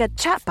 years, like a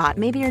chatbot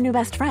may be your new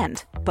best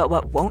friend. But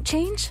what won't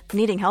change?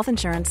 Needing health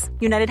insurance.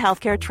 United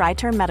Healthcare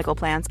Tri-Term Medical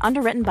Plans,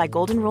 underwritten by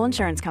Golden Rule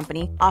Insurance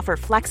Company, offer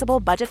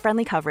flexible,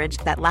 budget-friendly coverage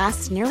that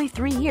lasts nearly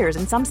 3 years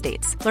in some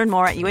states. Learn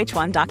more at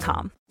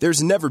uh1.com.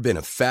 There's never been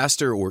a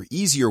faster or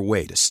easier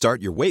way to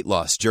start your weight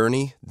loss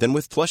journey than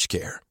with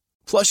PlushCare.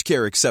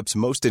 PlushCare accepts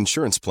most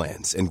insurance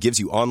plans and gives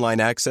you online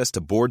access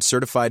to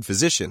board-certified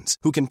physicians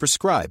who can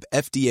prescribe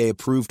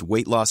FDA-approved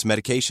weight loss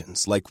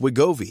medications like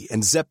Wegovy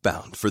and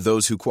Zepbound for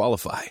those who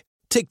qualify.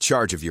 Take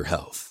charge of your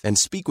health and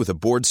speak with a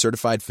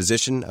board-certified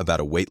physician about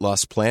a weight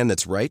loss plan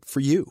that's right for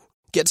you.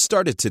 Get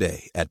started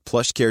today at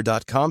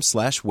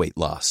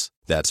plushcare.com/weight-loss.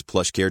 That's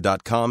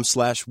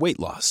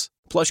plushcare.com/weight-loss.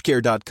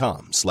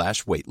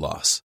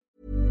 plushcare.com/weight-loss.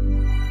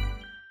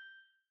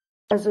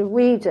 As a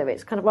reader,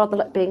 it's kind of rather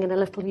like being in a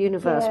little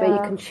universe where you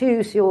can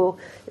choose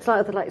it's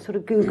like sort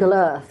of Google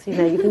Earth, you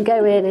can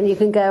go in and you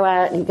can go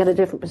out and you get a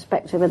different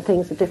perspective, and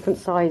things are different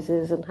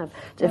sizes and have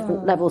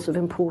different levels of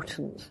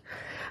importance.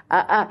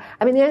 The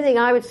only thing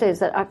I would say is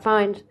that I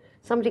find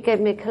somebody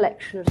gave me a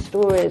collection of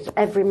stories,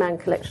 Everyman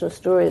collection of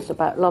stories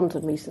about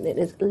London recently. It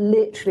is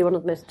literally one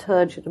of the most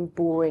turgid and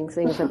boring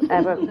things I've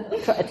ever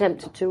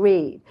attempted to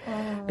read,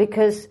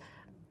 because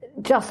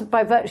just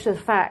by virtue of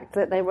the fact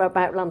that they were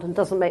about London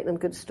doesn't make them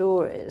good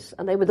stories,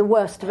 and they were the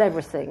worst of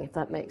everything, if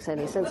that makes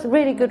any sense. They're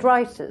really good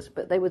writers,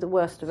 but they were the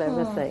worst of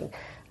everything.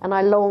 And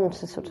I long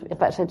to in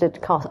fact I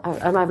did cast,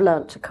 and I've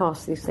learnt to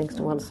cast these things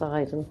to one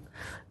side and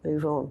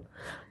move on.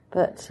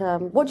 But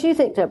what do you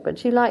think, Deborah?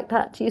 Do you like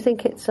that? Do you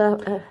think it's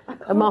a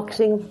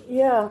marketing?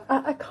 Yeah,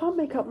 I can't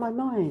make up my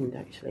mind,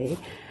 actually,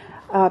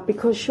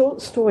 because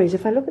short stories,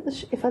 if I look at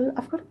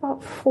I've got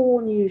about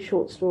 4 new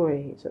short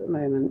stories at the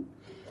moment.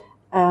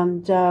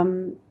 And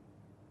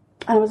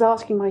I was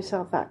asking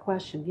myself that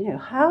question,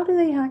 how do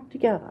they hang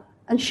together?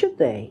 And should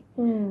they?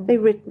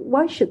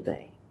 Why should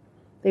they?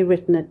 They're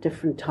written at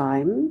different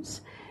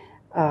times.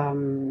 But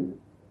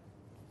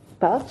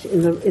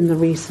in the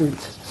recent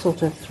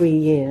sort of 3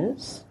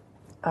 years,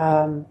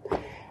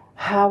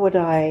 what would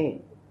I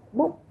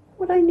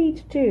need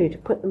to do to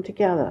put them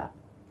together?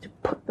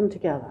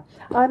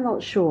 I'm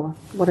not sure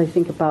what I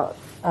think about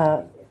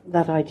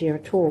that idea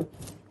at all.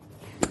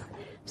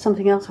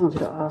 Something else I wanted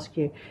to ask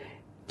you.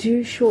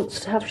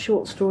 Have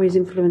short stories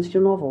influenced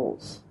your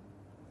novels?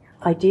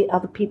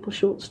 Other people's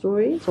short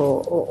stories,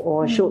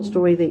 or a short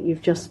story that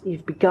you've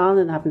begun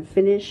and haven't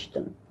finished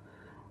and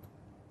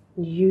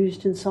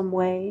used in some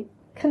way?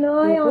 Can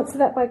I answer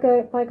that by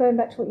going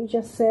back to what you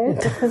just said?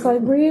 Because I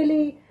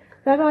really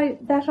that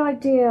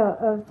idea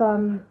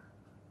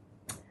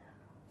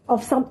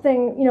of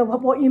something,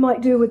 what you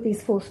might do with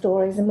these 4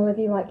 stories and whether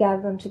you might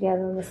gather them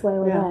together in this way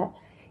or that.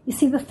 You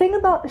see, the thing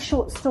about the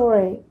short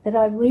story that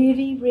I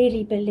really,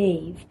 really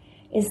believe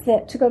is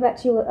that, to go back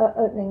to your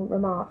opening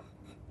remark,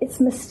 it's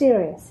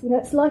mysterious.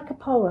 It's like a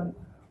poem.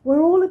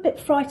 we're all a bit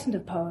frightened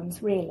of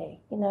poems, really,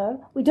 you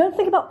know. We don't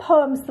think about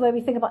poems the way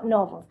we think about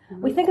novels.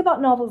 Mm-hmm. We think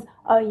about novels,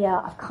 oh yeah,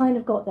 I've kind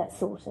of got that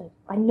sorted.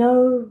 I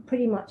know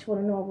pretty much what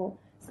a novel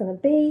is going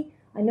to be.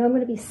 I know I'm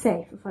going to be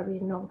safe if I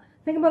read a novel.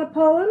 Think about a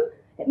poem,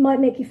 it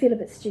might make you feel a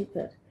bit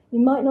stupid. You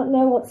might not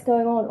know what's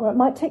going on, or it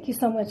might take you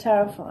somewhere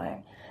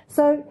terrifying.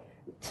 So,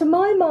 to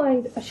my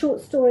mind, a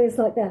short story is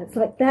like that. It's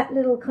like that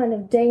little kind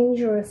of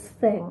dangerous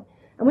thing.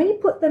 And when you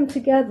put them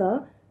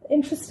together,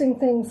 interesting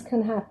things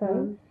can happen.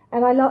 Mm.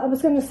 And I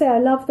was going to say, I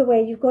love the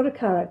way you've got a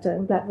character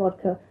in Black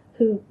Vodka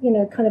who, you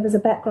know, kind of is a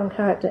background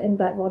character in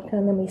Black Vodka,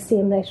 and then we see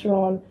him later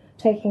on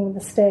taking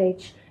the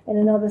stage in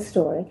another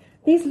story.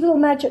 These little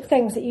magic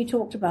things that you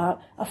talked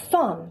about are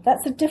fun.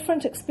 That's a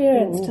different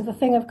experience to the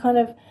thing of kind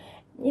of,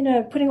 you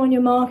know, putting on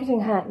your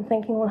marketing hat and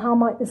thinking, well, how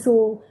might this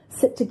all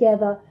sit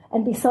together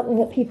and be something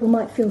that people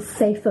might feel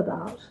safe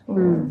about?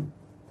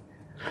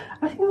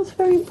 I think that's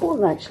very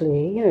important,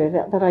 actually, you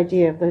know, that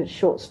idea of the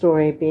short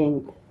story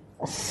being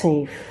a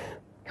safe,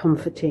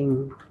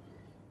 comforting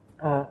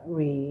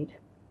read.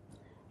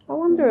 I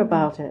wonder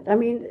about it. I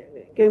mean,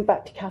 going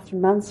back to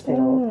Catherine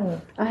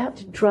Mansfield, I had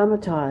to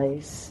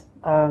dramatise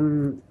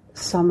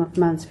some of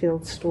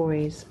Mansfield's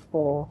stories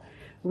for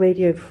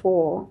Radio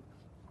 4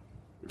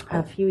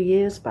 a few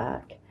years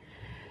back.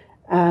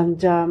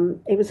 And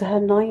it was her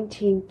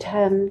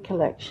 1910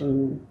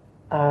 collection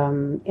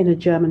in a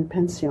German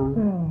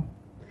pension.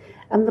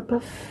 And the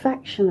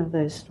perfection of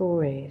those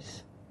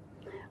stories,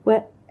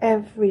 where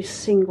every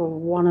single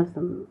one of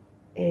them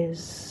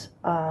is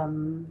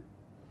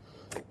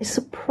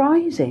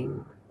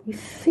surprising. You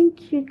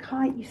think you've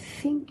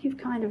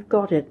kind of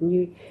got it, and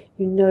you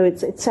know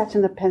it's set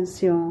in a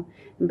pension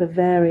in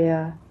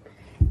Bavaria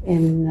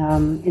in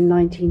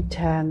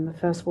 1910. The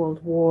First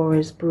World War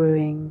is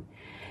brewing,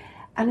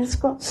 and it's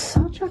got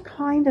such a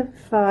kind of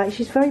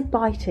she's very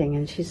biting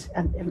and she's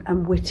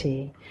and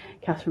witty,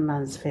 Catherine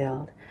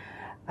Mansfield.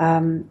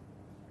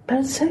 But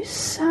it's so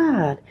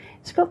sad.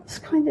 It's got this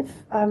kind of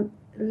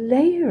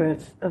layer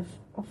of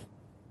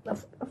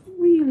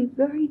really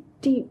very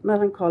deep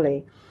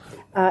melancholy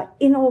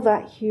in all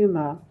that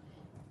humour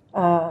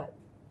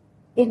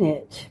in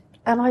it.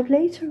 And I've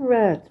later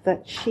read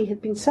that she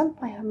had been sent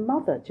by her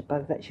mother to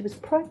Bavaria. She was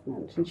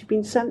pregnant, and she'd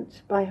been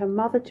sent by her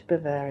mother to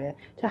Bavaria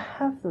to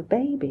have the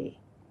baby.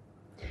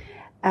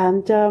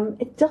 And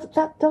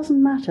that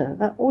doesn't matter.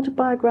 That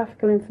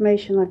autobiographical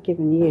information I've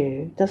given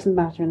you doesn't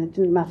matter, and it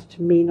didn't matter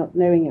to me not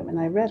knowing it when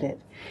I read it.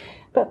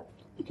 But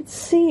you could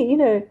see, you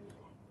know,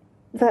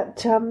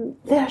 that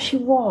there she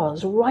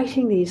was,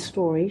 writing these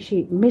stories.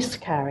 She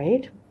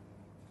miscarried.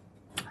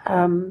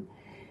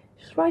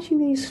 She was writing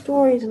these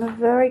stories in a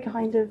very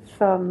kind of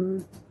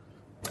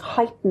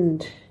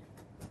heightened,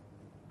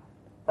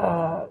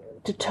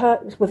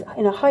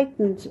 in a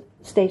heightened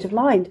state of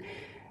mind,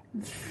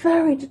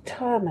 very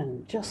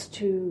determined just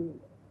to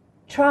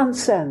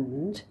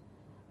transcend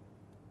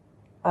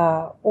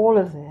all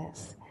of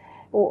this,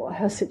 or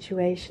her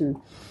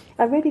situation.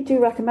 I really do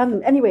recommend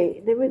them.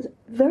 Anyway, they were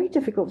very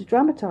difficult to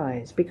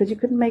dramatise because you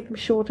couldn't make them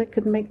shorter,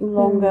 couldn't make them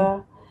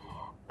longer.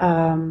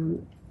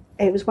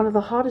 It was one of the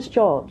hardest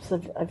jobs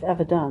that I've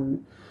ever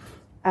done,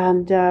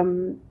 and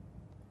they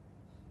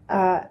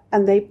are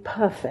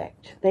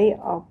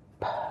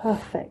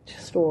perfect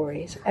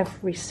stories,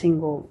 every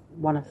single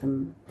one of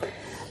them.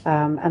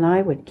 And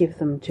I would give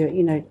them to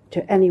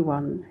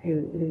anyone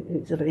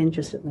who's sort of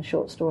interested in a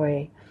short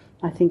story.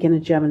 I think In a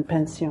German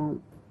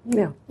Pension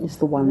is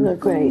the one. No,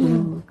 great.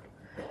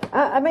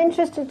 I'm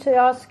interested to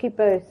ask you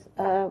both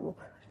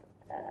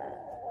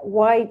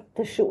why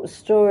the short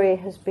story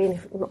has been,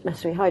 not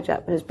necessarily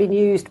hijacked, but has been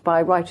used by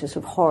writers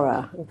of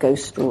horror and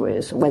ghost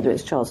stories, whether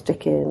it's Charles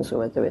Dickens or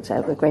whether it's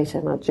the great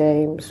Emma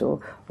James or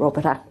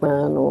Robert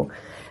Ackman, or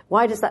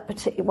why does that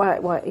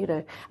why you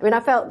know? I mean, I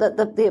felt that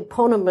the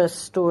eponymous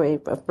story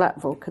of Black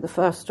Vodka, the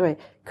first story,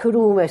 could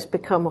almost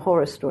become a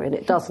horror story, and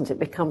it doesn't. It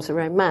becomes a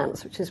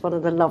romance, which is one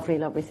of the lovely,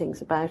 lovely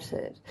things about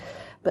it.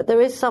 But there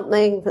is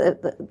something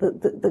that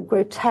the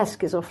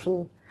grotesque is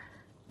often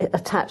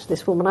attached to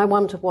this form, and I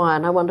wonder why,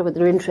 and I wonder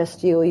whether it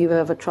interests you or you've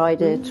ever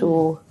tried it,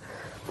 or...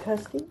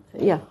 Kirsty?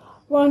 Yeah.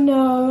 Well,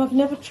 no, I've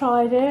never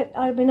tried it.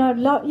 I mean, I'd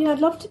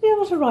love to be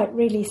able to write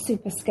really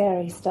super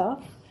scary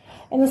stuff.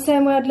 In the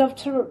same way, I'd love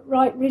to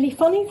write really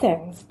funny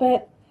things,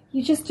 but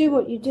you just do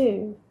what you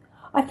do.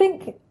 I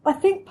think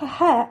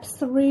perhaps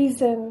the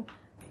reason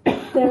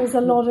there is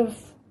a lot of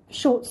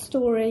short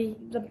story,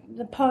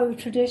 the Poe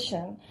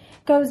tradition,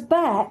 goes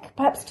back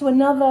perhaps to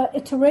another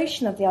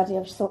iteration of the idea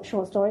of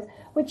short stories,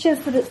 which is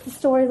that it's the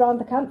story around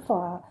the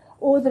campfire,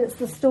 or that it's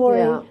the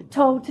story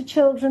told to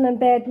children in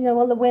bed, you know,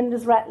 while the wind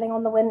is rattling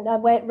on the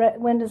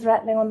wind is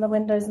rattling on the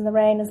windows and the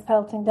rain is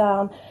pelting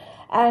down.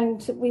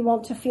 And we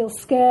want to feel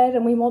scared,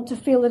 and we want to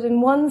feel that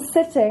in one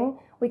sitting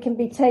we can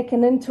be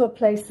taken into a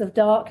place of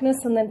darkness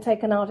and then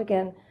taken out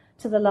again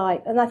to the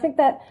light. And I think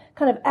that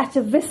kind of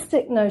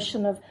atavistic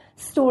notion of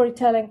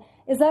storytelling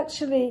is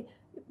actually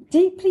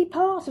deeply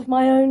part of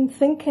my own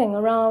thinking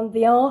around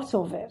the art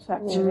of it,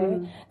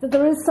 actually. That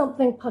there is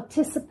something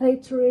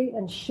participatory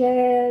and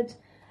shared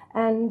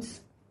and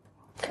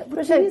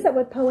We should use that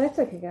word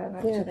poetic again,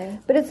 actually. Yeah.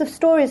 But it's the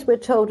stories we're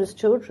told as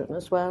children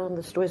as well, and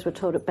the stories we're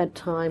told at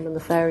bedtime, and the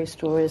fairy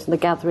stories, and the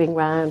gathering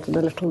round, and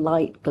the little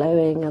light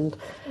glowing, and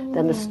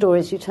then the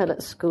stories you tell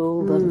at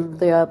school,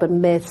 the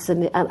urban myths,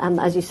 and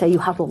as you say, you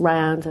huddle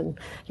round, and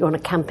you're on a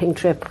camping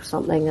trip or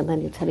something, and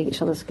then you're telling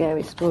each other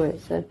scary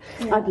stories. So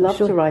I'd love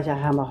to write a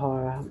Hammer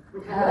horror.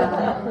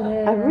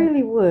 I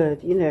really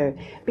would,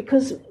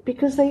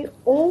 because they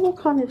all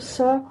kind of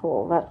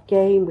circle that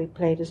game we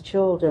played as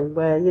children,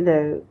 where,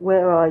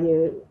 where are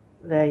you?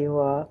 There you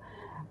are.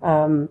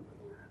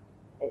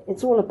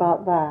 It's all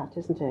about that,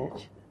 isn't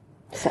it?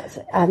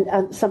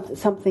 And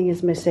something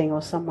is missing,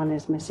 or someone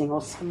is missing,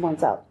 or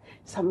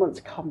someone's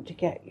come to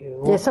get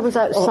you. Someone's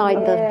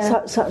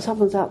outside.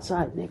 Someone's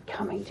outside and they're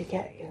coming to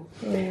get you.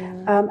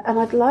 Yeah. And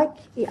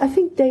I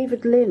think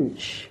David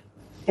Lynch,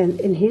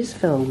 in his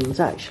films,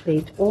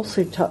 actually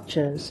also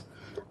touches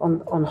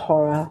on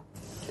horror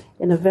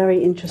in a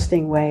very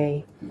interesting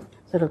way,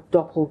 sort of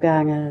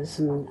doppelgangers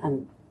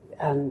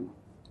and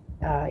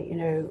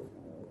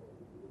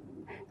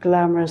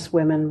glamorous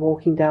women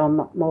walking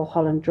down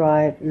Mulholland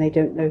Drive and they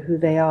don't know who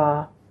they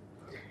are,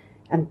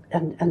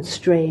 and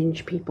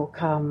strange people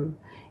come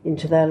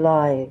into their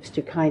lives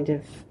to kind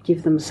of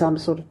give them some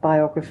sort of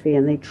biography,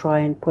 and they try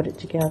and put it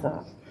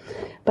together.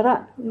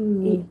 But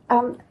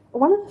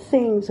one of the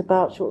things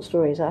about short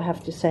stories, I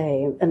have to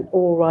say, and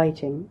all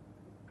writing,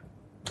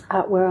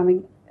 where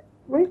I'm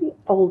really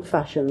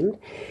old-fashioned,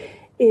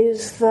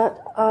 is that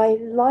I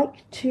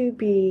like to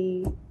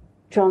be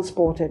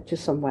transported to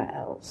somewhere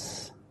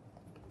else.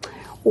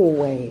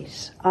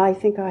 Always. I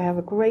think I have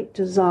a great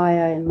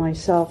desire in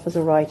myself as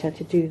a writer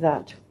to do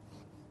that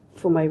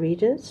for my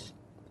readers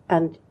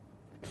and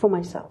for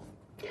myself.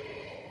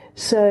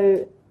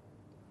 So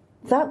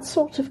that's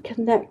sort of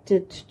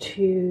connected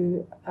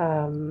to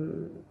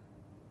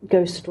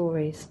ghost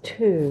stories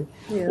too,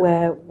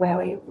 where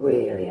we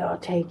really are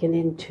taken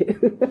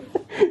into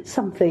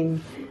something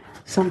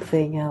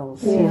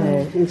else,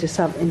 into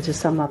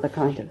some other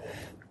kind of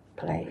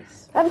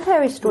place. And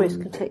fairy stories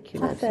can take you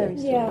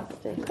there.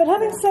 But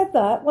having said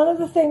that, one of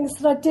the things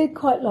that I did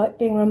quite like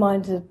being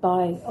reminded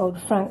by old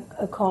Frank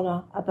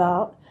O'Connor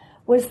about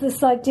was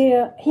this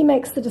idea. He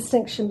makes the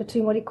distinction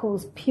between what he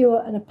calls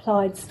pure and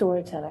applied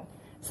storytelling.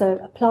 So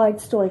applied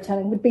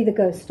storytelling would be the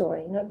ghost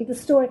story. It'd be the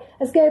story,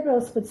 as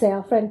Gabriel would say,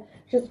 our friend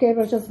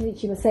Gabriel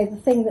Josvici would say,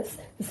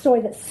 the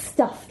story that's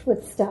stuffed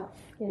with stuff,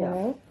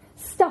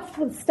 stuffed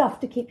with stuff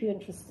to keep you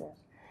interested,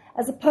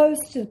 as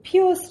opposed to the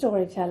pure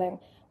storytelling,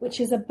 which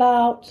is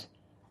about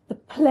the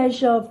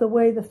pleasure of the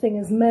way the thing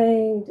is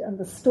made and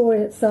the story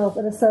itself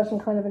at a certain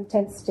kind of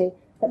intensity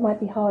that might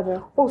be harder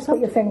to put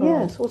your finger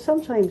on. Yes, or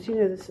sometimes,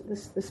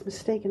 this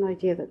mistaken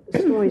idea that the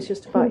story is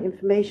just about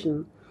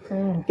information,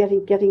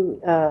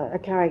 getting a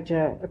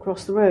character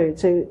across the road.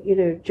 So,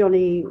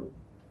 Johnny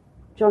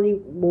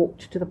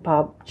walked to the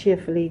pub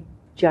cheerfully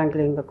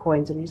jangling the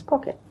coins in his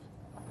pocket.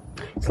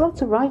 There's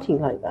lots of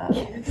writing like that.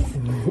 Yes.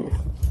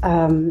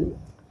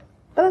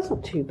 But that's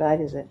not too bad,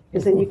 is it?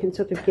 Because then you can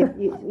sort of give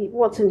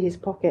what's in his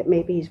pocket.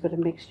 Maybe he's got a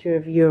mixture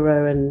of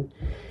euro and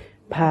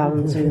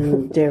pounds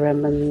and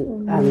dirham,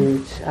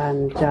 and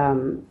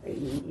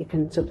you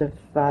can sort of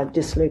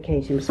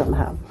dislocate him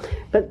somehow.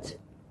 But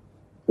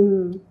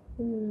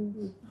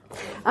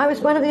I was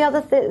one of the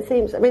other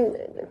themes. I mean,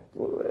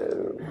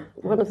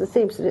 one of the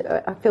themes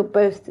that I feel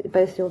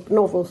both your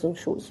novels and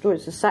short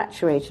stories are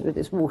saturated with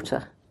is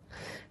water.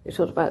 You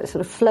talk about it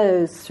sort of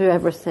flows through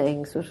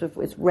everything, sort of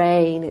it's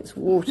rain, it's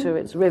water,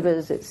 it's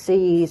rivers, it's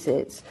seas,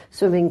 it's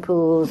swimming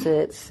pools,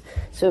 it's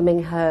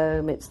swimming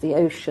home, it's the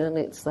ocean,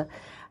 it's the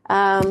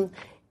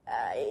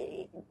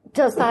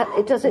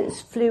does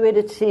its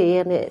fluidity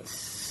and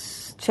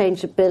its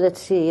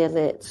changeability and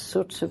its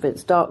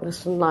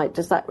darkness and light,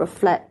 does that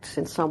reflect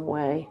in some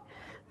way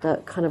the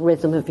kind of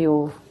rhythm of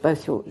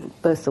both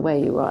the way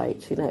you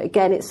write?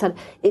 Again, it's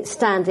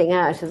standing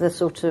out of the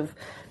sort of,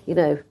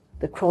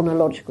 the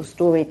chronological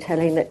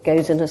storytelling that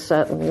goes in a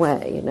certain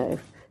way,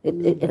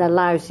 It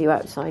allows you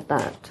outside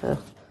that to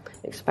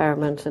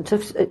experiment and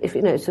to,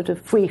 sort of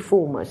free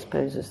form, I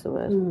suppose is the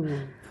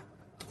word.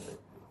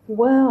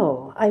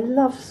 Well, I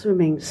love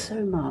swimming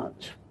so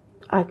much.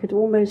 I could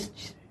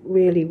almost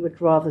would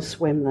rather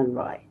swim than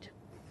write.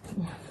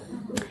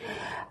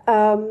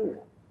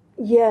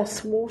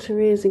 Yes, water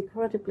is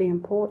incredibly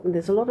important.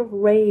 There's a lot of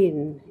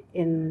rain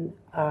in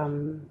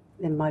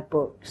my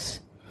books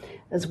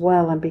as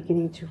well. I'm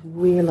beginning to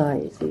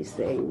realize these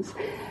things.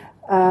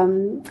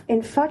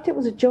 In fact, it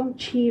was a John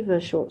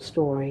Cheever short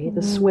story,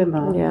 The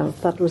Swimmer. Yeah.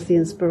 That was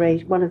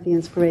one of the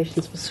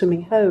inspirations for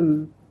Swimming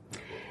Home.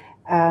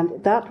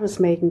 And that was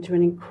made into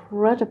an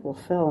incredible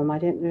film. I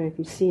don't know if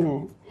you've seen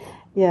it.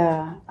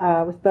 Yeah,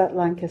 with Burt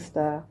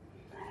Lancaster.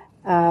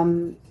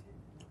 And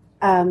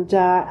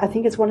I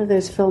think it's one of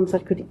those films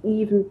that could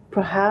even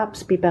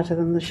perhaps be better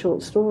than the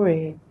short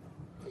story.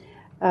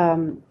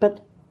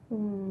 But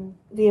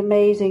the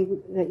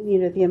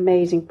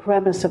amazing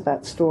premise of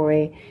that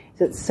story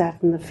is it's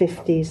set in the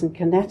 50s in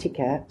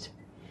Connecticut,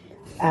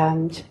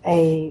 and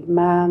a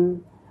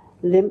man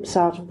limps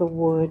out of the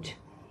wood.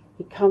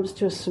 He comes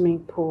to a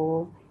swimming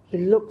pool. He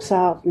looks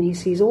out and he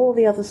sees all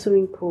the other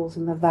swimming pools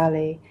in the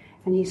valley.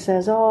 And he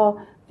says,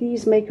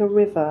 these make a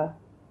river.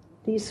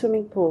 These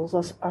swimming pools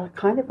are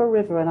kind of a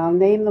river, and I'll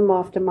name them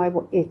after my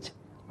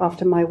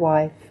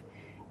wife.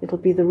 It'll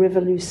be the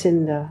River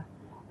Lucinda,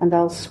 and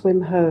I'll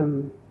swim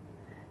home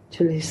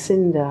to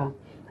Lucinda.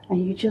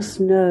 And you just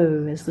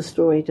know, as the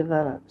story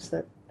develops,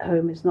 that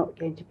home is not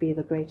going to be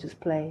the greatest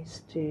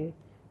place to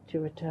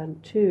return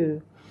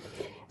to.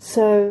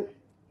 So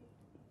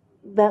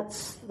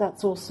that's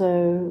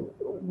also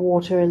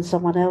water in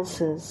someone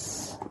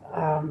else's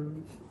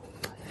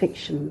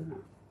fiction.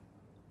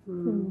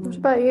 What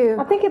about you?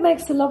 I think it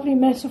makes a lovely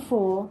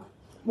metaphor,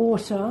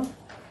 water,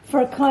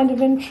 for a kind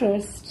of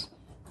interest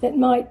that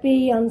might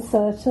be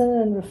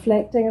uncertain and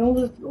reflecting, and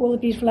all the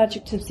beautiful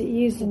adjectives that you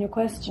used in your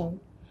question.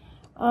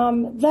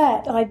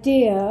 That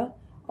idea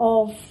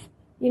of,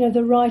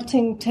 the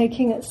writing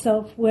taking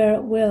itself where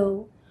it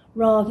will,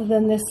 rather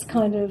than this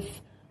kind of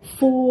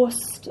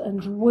forced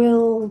and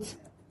willed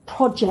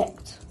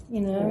project,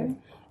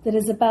 that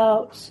is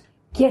about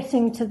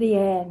getting to the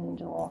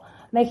end or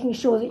making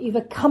sure that you've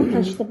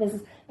accomplished the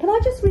business. Can I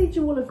just read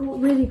you all a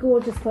really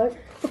gorgeous quote?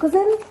 Because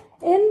in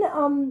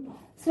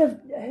sort of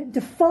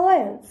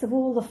defiance of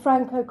all the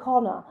Frank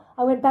O'Connor,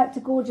 I went back to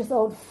gorgeous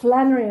old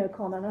Flannery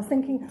O'Connor, and I was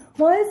thinking,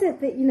 why is it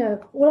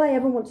that, all I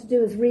ever want to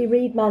do is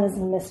reread Manners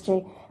and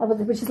Mystery,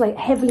 which is like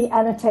heavily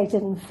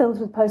annotated and filled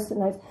with post-it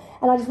notes,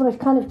 and I just want to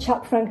kind of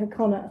chuck Frank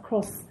O'Connor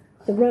across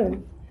the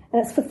room.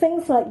 And it's for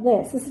things like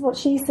this. This is what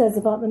she says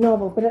about the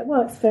novel, but it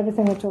works for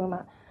everything we're talking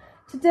about.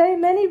 Today,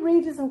 many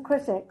readers and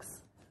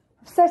critics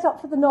have set up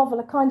for the novel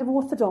a kind of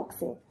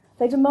orthodoxy.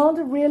 They demand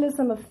a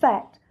realism of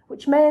fact,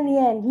 which may in the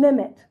end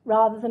limit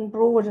rather than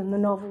broaden the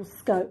novel's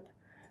scope.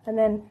 And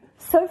then,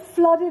 so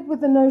flooded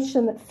with the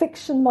notion that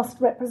fiction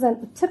must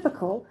represent the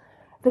typical,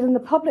 that in the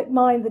public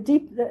mind, the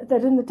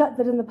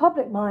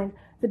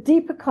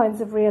deeper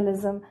kinds of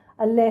realism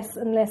are less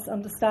and less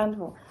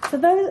understandable. So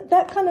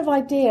that kind of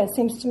idea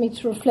seems to me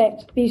to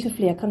reflect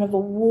beautifully a kind of a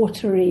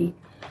watery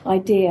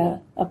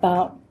idea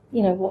about,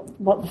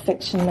 what the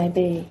fiction may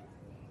be.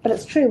 But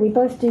it's true, we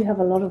both do have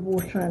a lot of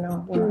water in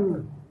our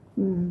work.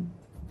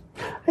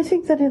 I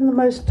think that in the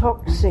most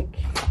toxic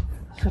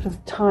sort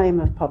of time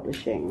of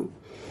publishing,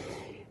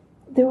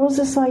 there was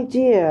this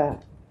idea,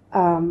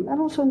 and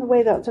also in the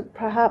way that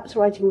perhaps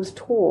writing was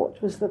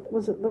taught, was that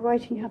the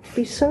writing had to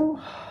be so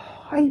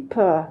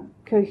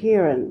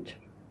hyper-coherent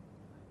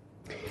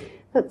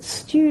that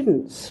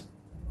students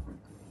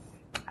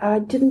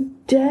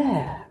didn't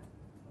dare.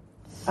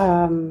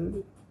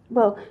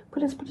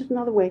 Let's put it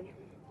another way.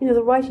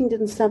 The writing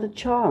didn't stand a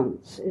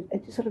chance.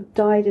 It sort of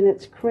died in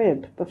its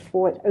crib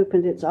before it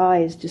opened its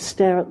eyes to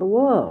stare at the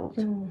world.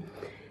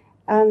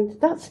 And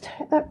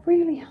that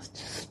really has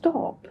to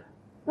stop.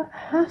 That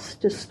has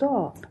to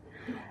stop.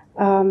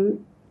 The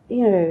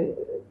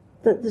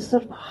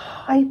sort of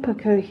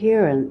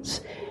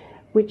hyper-coherence,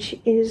 which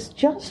is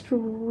just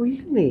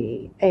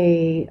really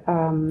a...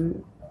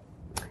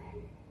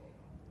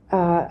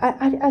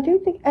 I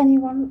don't think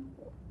anyone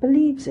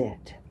believes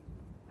it.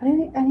 I don't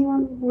think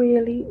anyone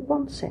really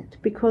wants it,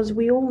 because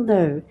we all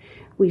know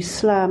we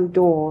slam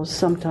doors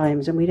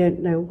sometimes and we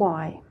don't know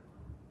why.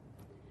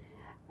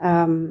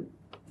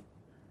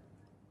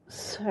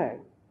 So,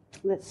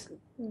 let's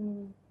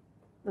and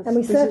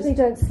we certainly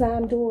don't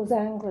slam doors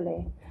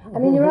angrily. I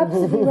mean, you're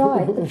absolutely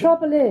right. The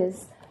trouble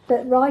is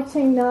that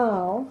writing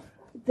now,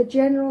 the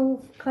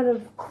general kind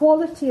of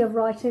quality of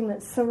writing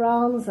that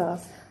surrounds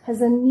us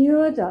has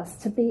inured us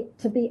to be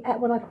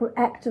what I call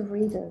active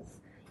readers.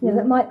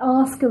 That might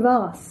ask of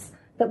us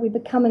that we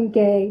become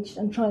engaged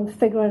and try and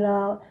figure it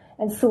out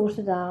and sort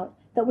it out.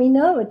 That we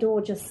know a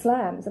door just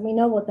slams, and we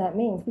know what that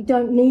means. We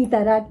don't need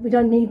that. We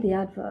don't need the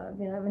adverb.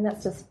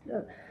 That's just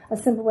a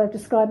simple way of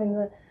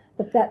describing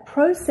that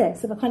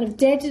process of a kind of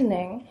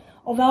deadening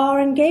of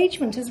our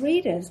engagement as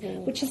readers,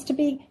 which is to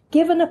be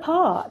given a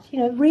part.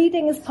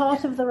 Reading is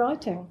part of the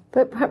writing.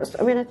 But perhaps,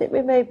 I think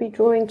we may be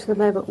drawing to the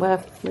moment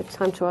where it's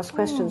time to ask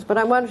questions. But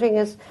I'm wondering,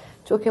 as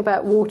talking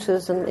about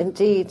waters and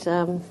indeed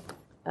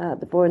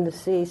the Boy in the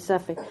Sea,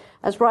 surfing,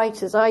 as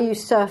writers, are you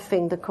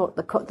surfing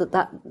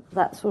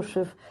that sort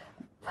of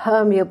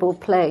permeable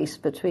place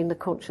between the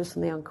conscious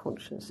and the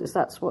unconscious? Is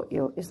that what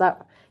yes.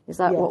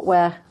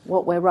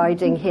 what we're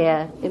riding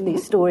here in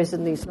these stories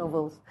and these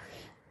novels?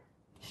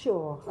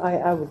 Sure,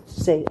 I would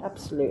say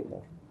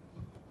absolutely.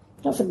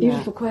 That's a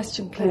beautiful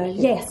question, Claire.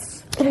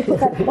 Yes. Can we put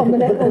that on the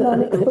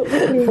next book,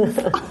 please?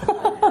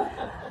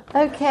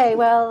 Okay,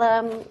 well,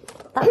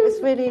 that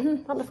was really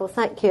wonderful.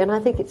 Thank you. And I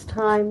think it's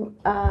time,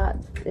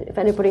 if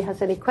anybody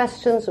has any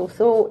questions or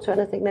thoughts or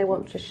anything they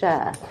want to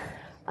share,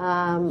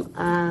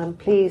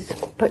 please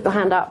put your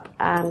hand up,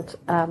 and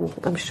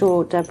I'm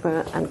sure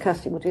Deborah and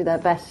Kirsty will do their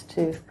best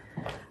to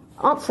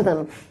answer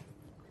them.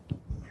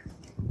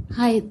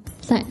 Hi,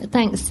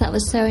 thanks. That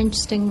was so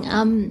interesting.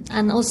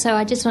 And also,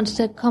 I just wanted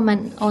to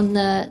comment on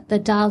the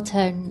dial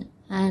tone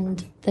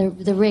and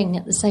the ring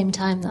at the same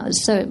time. That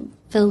was so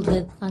filled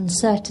with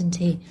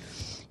uncertainty,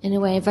 in a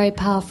way, a very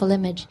powerful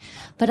image.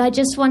 But I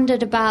just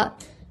wondered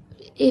about,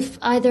 if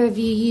either of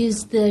you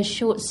use the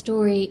short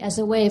story as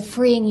a way of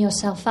freeing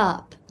yourself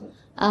up.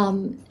 As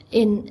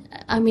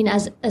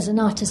an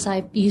artist,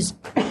 I use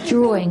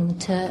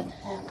drawing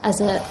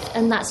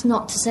and that's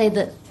not to say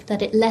that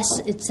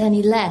it's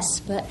any less,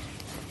 but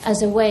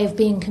as a way of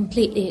being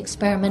completely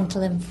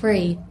experimental and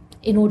free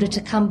in order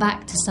to come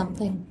back to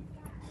something.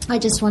 I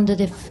just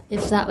wondered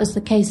if that was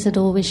the case at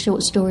all with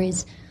short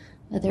stories,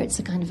 whether it's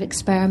a kind of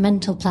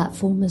experimental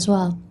platform as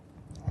well.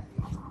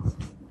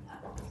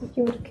 Do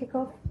you want to kick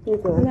off? You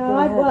go. No,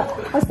 I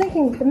was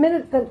thinking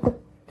the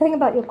thing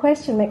about your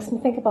question makes me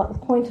think about the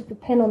point of the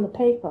pen on the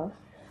paper,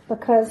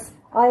 because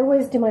I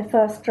always do my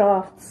first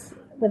drafts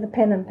with a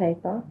pen and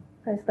paper.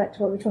 Goes back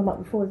to what we were talking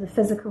about before, the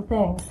physical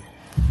things.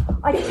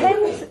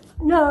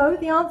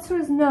 The answer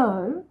is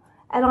no.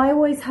 And I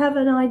always have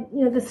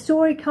the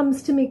story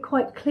comes to me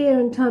quite clear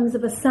in terms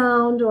of a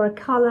sound or a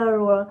colour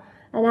or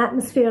an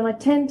atmosphere, and I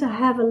tend to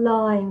have a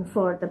line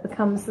for it that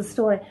becomes the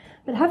story.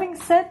 But having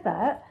said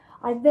that,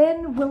 I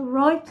then will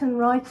write and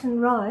write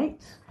and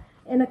write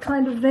in a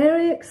kind of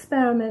very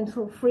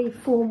experimental,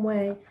 free-form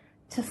way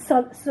to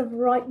sort of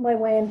write my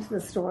way into the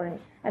story.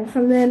 And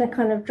from then a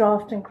kind of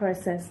drafting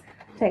process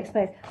takes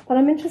place. But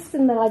I'm interested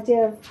in the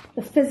idea of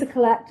the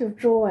physical act of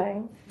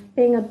drawing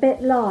being a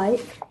bit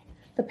like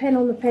the pen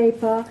on the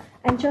paper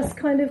and just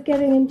kind of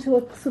getting into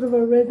a sort of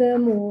a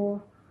rhythm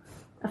or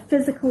a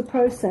physical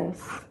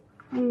process.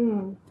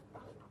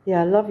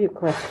 Yeah, I love your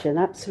question,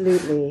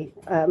 absolutely.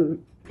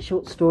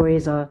 Short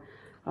stories are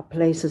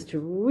places to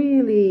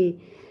really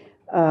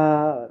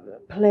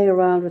play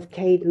around with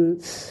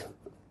cadence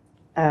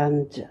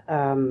and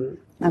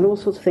all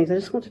sorts of things. I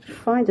just wanted to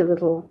find a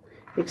little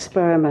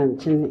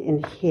experiment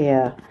in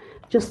here,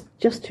 just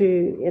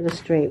to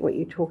illustrate what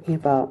you're talking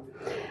about.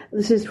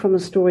 This is from a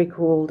story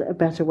called A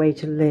Better Way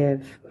to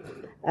Live,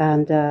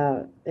 and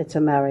it's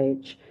a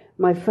marriage.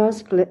 My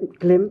first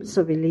glimpse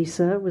of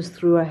Elisa was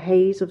through a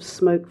haze of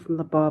smoke from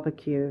the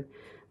barbecue.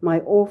 My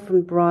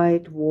orphan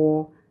bride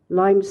wore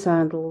lime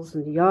sandals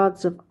and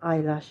yards of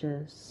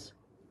eyelashes.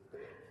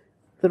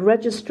 The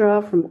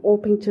registrar from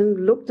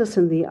Orpington looked us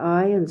in the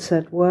eye and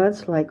said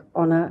words like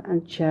honour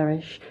and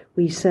cherish.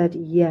 We said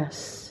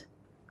yes.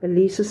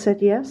 Elisa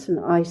said yes, and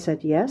I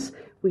said yes.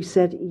 We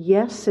said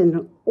yes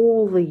in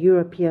all the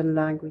European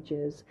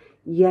languages.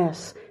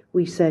 Yes,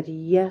 we said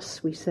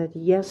yes. We said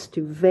yes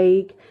to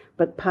vague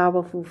but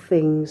powerful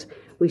things.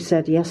 We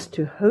said yes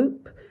to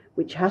hope,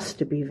 which has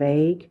to be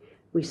vague.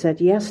 We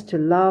said yes to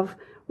love,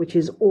 which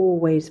is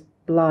always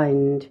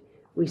blind.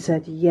 We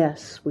said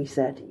yes. We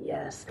said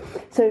yes.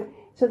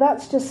 So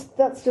that's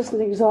just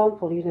an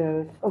example,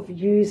 of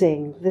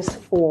using this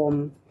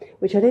form,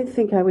 which I don't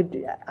think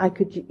I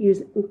could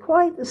use in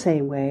quite the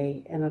same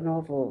way in a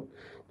novel,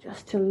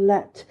 just to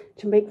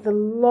make the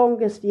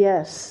longest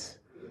yes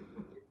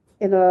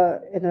in a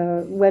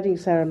wedding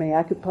ceremony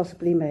I could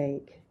possibly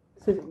make.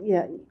 So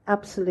yeah,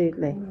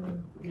 absolutely.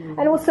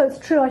 And also it's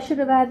true, I should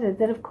have added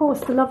that of course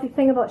the lovely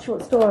thing about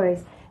short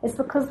stories is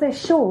because they're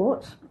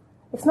short,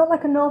 it's not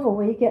like a novel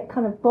where you get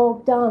kind of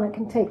bogged down. It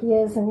can take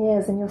years and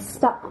years and you're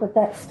stuck with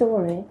that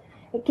story.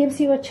 It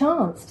gives you a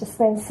chance to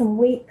spend some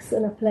weeks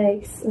in a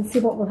place and see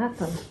what will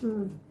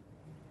happen.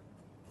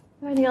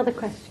 Any other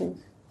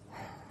questions?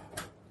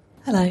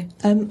 Hello.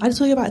 I just want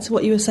to go back to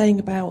what you were saying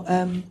about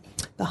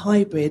the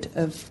hybrid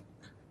of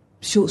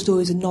short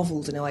stories and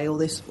novels in a way,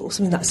 or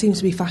something that seems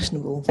to be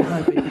fashionable, the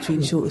hybrid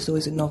between short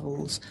stories and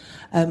novels.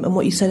 And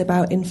what you said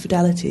about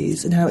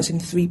infidelities and how it's in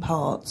three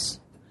parts,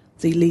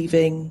 the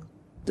leaving,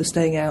 the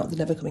staying out, the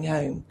never coming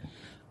home.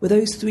 Were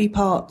those three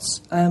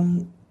parts,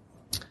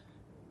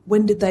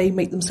 when did they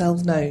make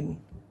themselves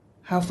known?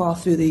 How far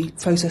through the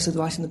process of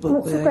writing the book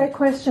were they? That's a great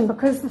question,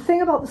 because the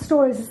thing about the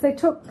stories is they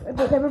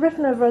were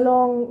written over a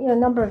long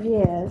number of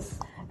years,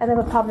 and they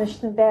were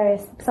published in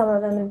some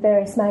of them in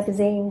various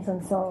magazines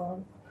and so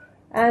on.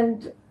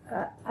 And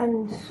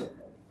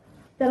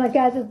then I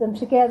gathered them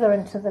together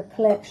into the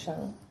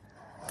collection.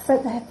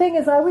 But the thing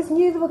is, I always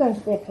knew there were going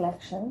to be a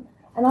collection,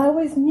 and I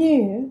always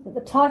knew that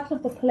the title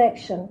of the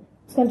collection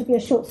was going to be a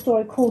short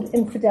story called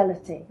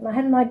Infidelity. And I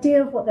had an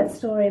idea of what that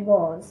story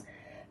was,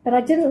 but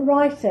I didn't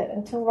write it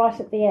until right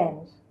at the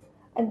end.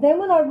 And then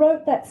when I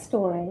wrote that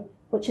story,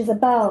 which is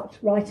about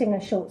writing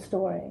a short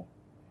story,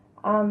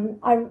 I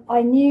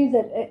knew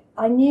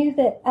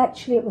that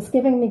actually it was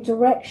giving me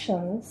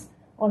directions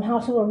on how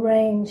to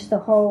arrange the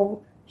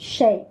whole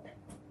shape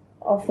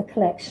of the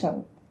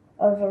collection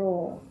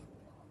overall.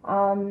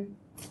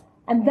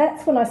 And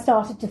that's when I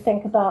started to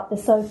think about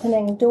this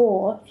opening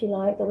door, if you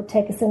like, that would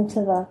take us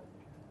into the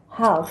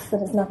house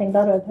that is nothing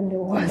but open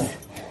doors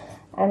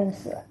and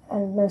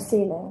no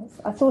ceilings.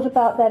 I thought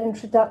about that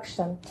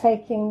introduction,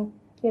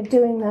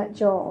 doing that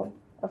job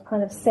of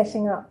kind of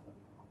setting up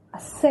a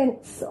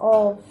sense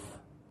of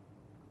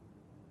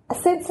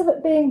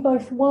it being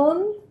both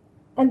one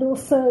and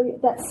also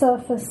that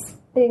surface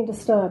being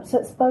disturbed. So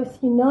it's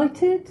both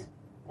united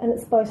and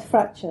it's both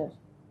fractured.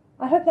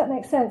 I hope that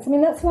makes sense. I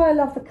mean, that's why I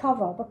love the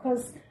cover,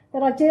 because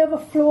that idea of a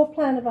floor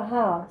plan of a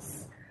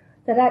house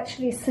that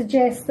actually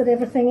suggests that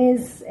everything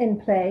is in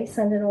place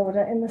and in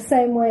order, in the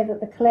same way that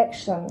the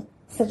collection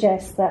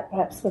suggests that,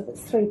 perhaps with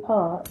its 3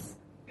 parts,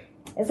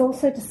 is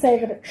also to say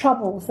that it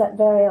troubles that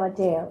very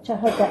idea, which I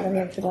heard that in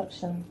the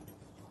introduction.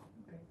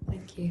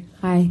 Thank you.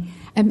 Hi.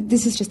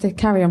 This is just a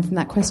carry-on from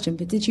that question,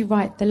 but did you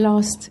write the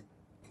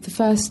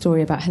first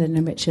story about Helen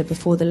and Richard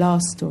before the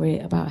last story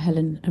about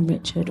Helen and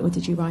Richard, or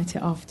did you write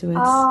it afterwards?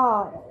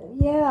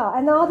 Yeah.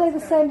 And are they the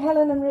same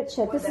Helen and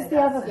Richard? This is the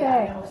other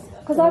thing.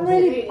 Because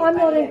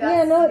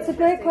it's a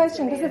great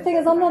question, because the thing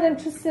is, I'm not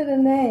interested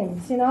in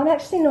names, I'm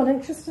actually not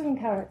interested in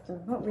character,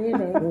 not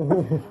really.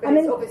 I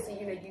mean, obviously,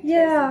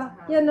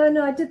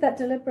 I did that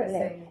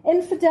deliberately.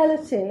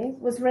 Infidelity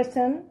was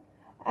written,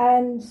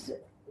 and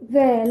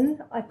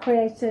then I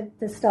created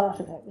the start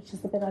of it, which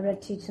is the bit I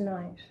read to you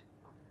tonight.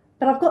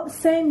 But I've got the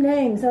same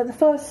names. So the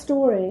first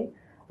story,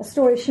 a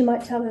story she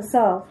might tell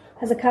herself,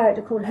 has a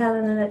character called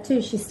Helen in it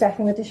too. She's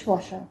stacking the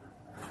dishwasher.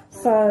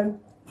 So...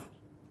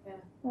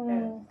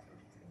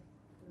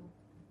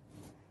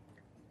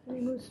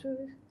 Any more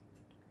stories?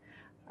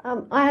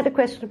 I had a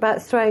question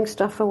about throwing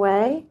stuff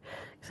away.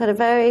 I had a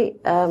very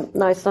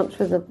nice lunch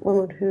with a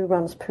woman who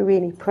runs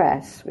Perini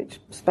Press,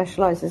 which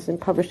specialises in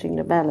publishing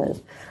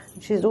novellas.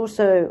 And she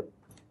also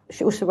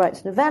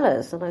writes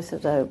novellas. And I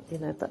said,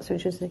 that's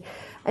interesting.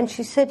 And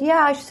she said,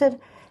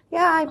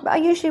 I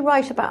usually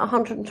write about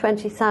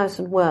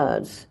 120,000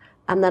 words.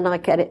 And then I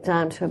get it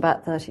down to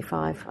about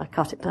 35. I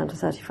cut it down to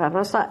 35. And I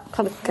was like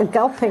kind of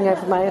gulping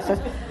over my ears.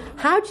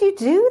 How do you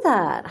do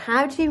that?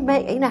 How do you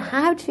make,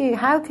 how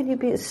can you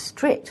be as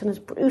strict and as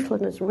brutal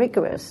and as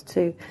rigorous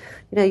to,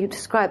 you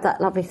describe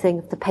that lovely thing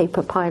of the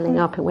paper piling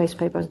up in waste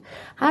paper.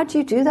 How do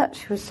you do that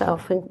to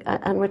yourself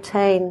and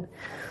retain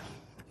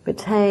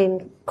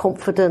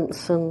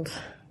confidence? And,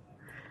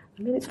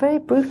 it's very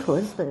brutal,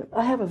 isn't it?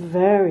 I have a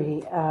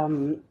very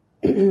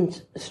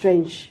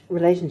strange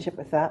relationship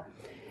with that.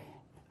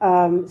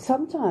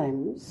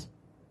 Sometimes,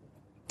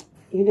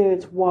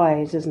 it's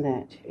wise, isn't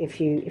it?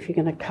 If you're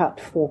going to cut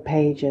 4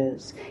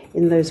 pages,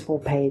 in those 4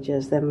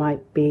 pages there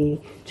might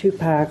be 2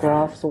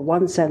 paragraphs or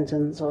 1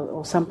 sentence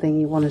or something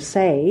you want to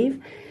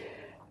save,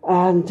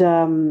 and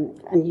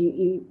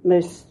you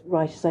most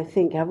writers, I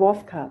think, have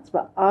offcuts.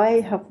 But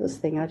I have this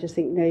thing. I just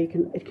think, no,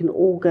 it can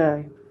all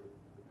go.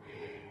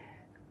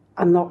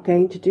 I'm not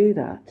going to do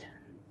that.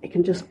 It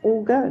can just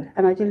all go,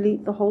 and I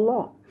delete the whole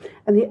lot.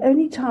 And the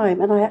only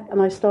time,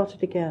 and I start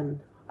it again.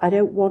 I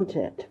don't want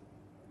it.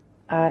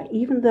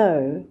 Even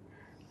though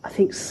I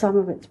think some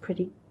of it's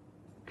pretty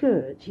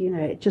good,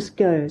 it just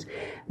goes.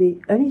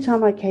 The only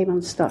time I came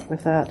unstuck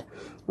with that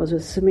was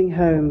with Swimming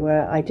Home,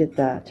 where I did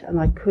that, and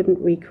I couldn't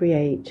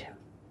recreate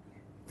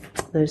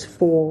those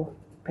 4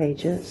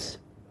 pages.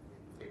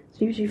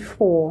 It's usually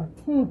 4.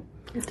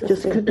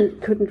 Just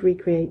couldn't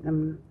recreate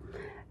them.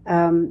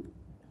 And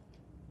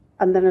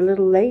then a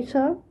little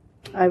later,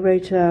 I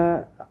wrote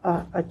a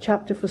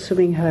chapter for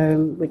Swimming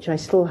Home, which I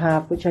still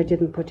have, which I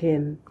didn't put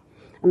in.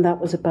 And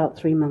that was about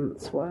 3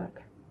 months'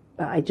 work.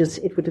 But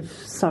it would have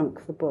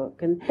sunk the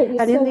book. And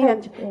in the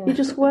end, you're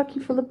just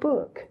working for the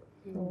book.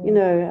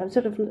 I'm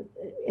sort of,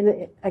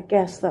 I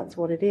guess that's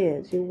what it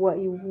is. You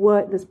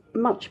work, there's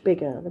much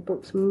bigger. The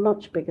book's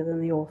much bigger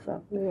than the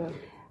author. Yeah.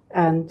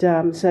 And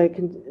so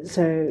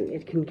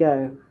it can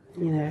go,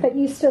 But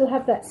you still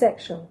have that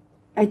section.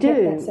 I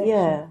do,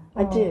 yeah.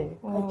 I do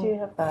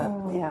have that,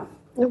 yeah.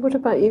 And what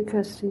about you,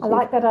 Kirsty? I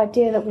like that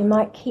idea that we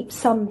might keep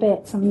some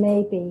bits and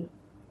maybe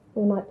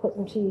we might put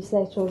them to use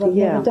later. I've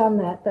never done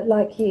that, but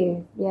like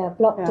you,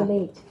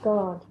 delete.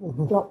 God,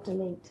 block,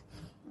 delete.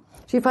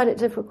 Do you find it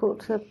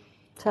difficult to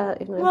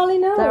Well,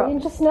 you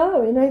just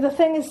know. The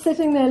thing is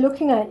sitting there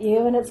looking at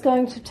you, and it's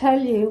going to tell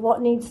you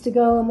what needs to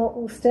go and what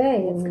will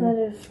stay. It's kind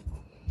of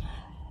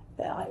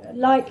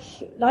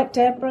like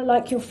Deborah,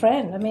 like your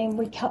friend.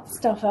 We cut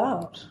stuff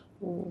out.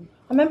 I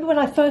remember when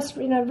I first,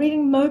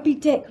 reading Moby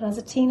Dick when I was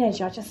a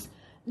teenager, I just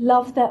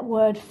loved that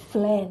word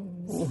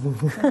flens.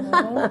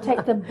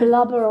 Take the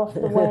blubber off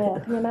the whale.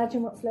 Can you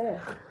imagine what's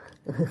left?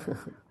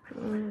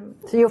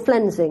 So you're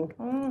flensing.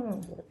 Are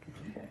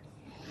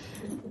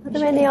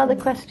there any other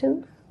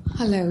questions?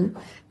 Hello.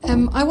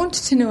 I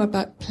wanted to know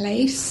about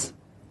place,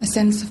 a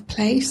sense of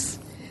place.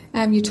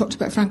 You talked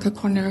about Frank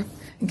O'Connor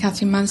and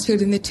Catherine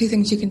Mansfield, and the 2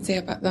 things you can say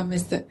about them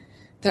is that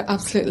they're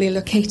absolutely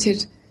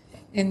located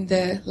in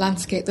the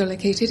landscape they're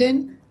located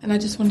in, and I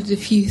just wondered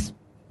if you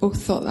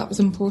both thought that was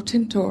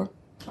important or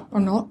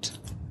not.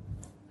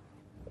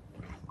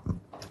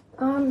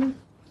 I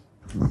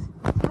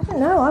don't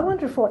know. I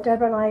wonder if what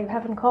Deborah and I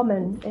have in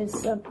common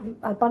is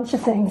a bunch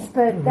of things,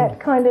 but that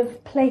kind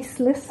of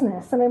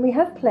placelessness. We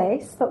have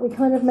place, but we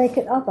kind of make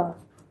it other.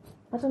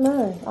 I don't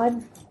know. I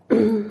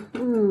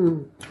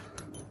don't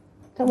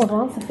want to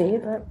answer for you,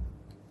 but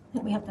I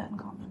think we have that in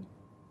common.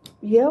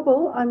 Yeah,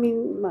 well,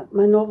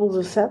 my novels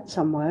are set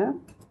somewhere.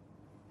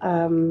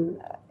 The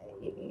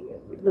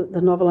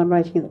novel I'm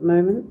writing at the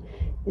moment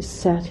is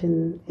set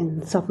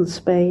in southern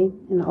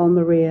Spain, in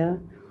Almeria,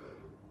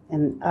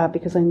 and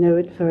because I know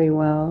it very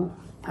well,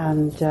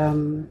 and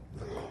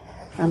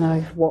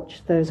I've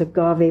watched those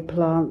agave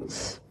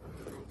plants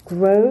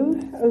grow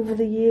over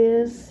the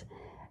years,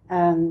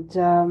 and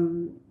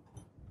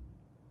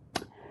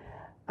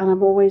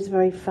I'm always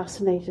very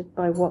fascinated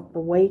by what the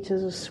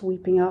waiters are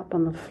sweeping up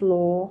on the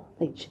floor.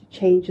 It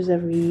changes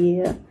every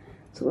year,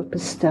 sort of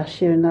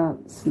pistachio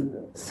nuts and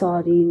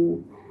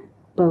sardine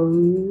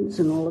bones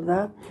and all of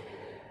that.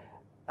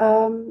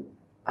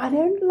 I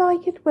don't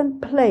like it when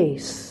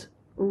place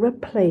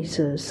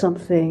replaces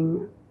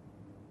something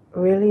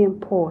really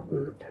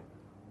important.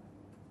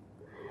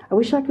 I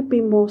wish I could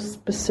be more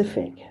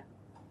specific.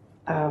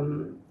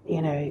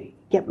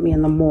 Get me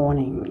in the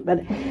morning,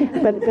 but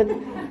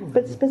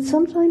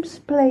sometimes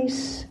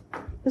place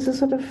is a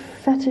sort of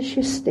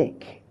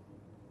fetishistic,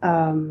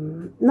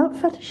 not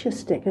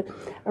fetishistic,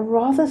 a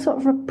rather sort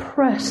of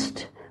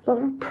repressed, a lot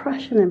of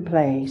repression in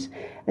place.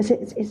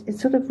 It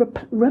sort of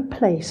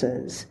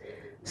replaces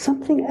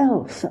something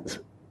else that's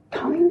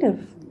kind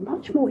of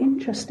much more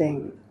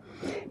interesting,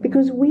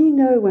 because we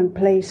know when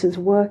place is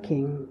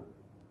working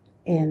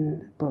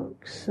in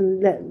books,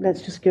 and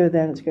let's just go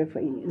there. Let's go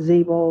for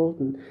Sebald,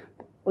 and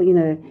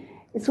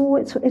it's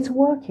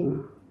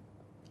working.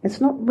 It's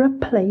not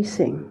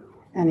replacing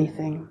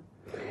anything.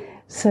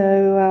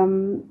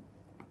 So,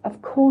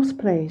 of course,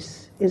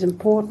 place is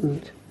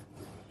important,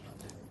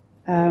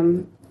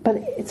 but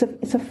it's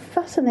a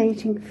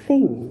fascinating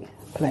thing,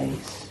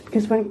 place,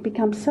 because when it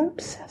becomes so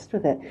obsessed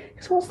with it,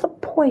 because what's the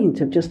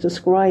point of just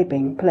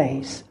describing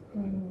place?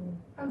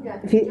 Oh yeah,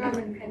 the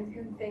German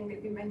Pension thing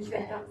that you mentioned,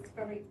 that's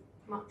very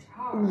much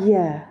harder.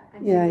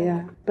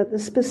 Yeah. But the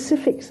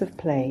specifics of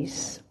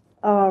place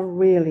are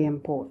really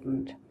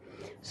important.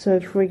 So,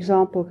 for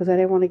example, because I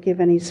don't want to give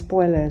any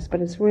spoilers,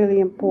 but it's really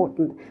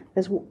important,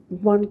 there's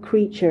one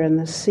creature in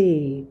the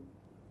sea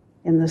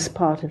in this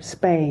part of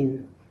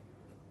Spain,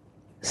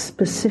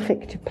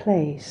 specific to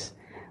place,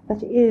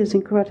 that is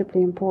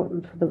incredibly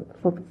important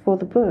for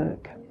the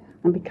book,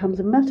 and becomes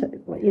a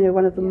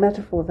one of the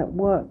metaphors that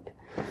worked.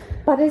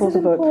 But is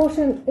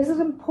it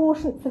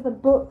important for the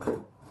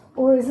book,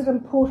 or is it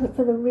important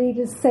for the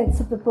reader's sense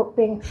of the book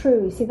being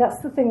true? You see, that's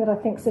the thing that I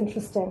think is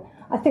interesting.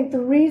 I think the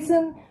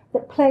reason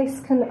that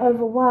place can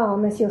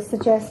overwhelm, as you're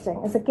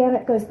suggesting, is, again,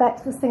 it goes back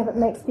to this thing that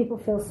makes people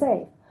feel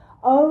safe.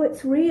 Oh,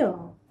 it's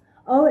real.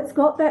 Oh, it's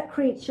got that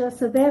creature,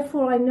 so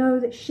therefore I know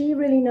that she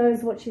really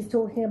knows what she's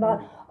talking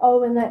about.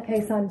 Oh, in that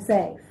case, I'm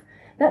safe.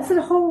 That's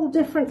a whole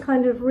different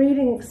kind of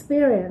reading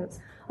experience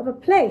of a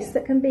place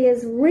that can be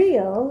as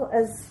real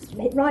as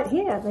right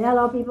here, the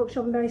LRB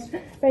bookshop in very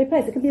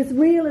place. It can be as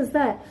real as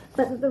that,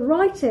 but the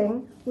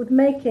writing would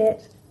make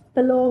it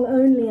belong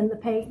only in the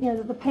page.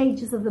 The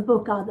pages of the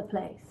book are the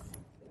place.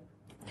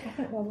 I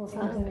think that was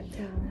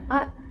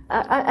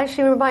I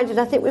actually reminded,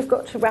 I think we've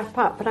got to wrap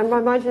up, but I'm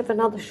reminded of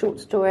another short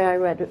story I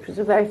read, which was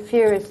a very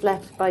furious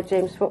letter by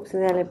James Fox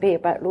in the LRB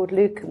about Lord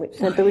Lucan, which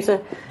said there was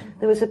a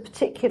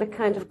particular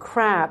kind of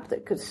crab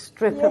that could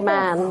strip a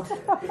man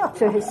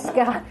to his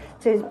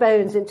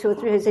bones into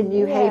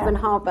New Haven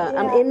Harbour,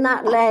 and in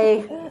that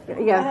lay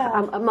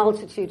a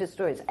multitude of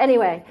stories.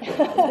 Anyway, it's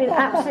been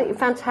absolutely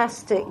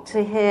fantastic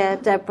to hear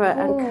Deborah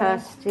and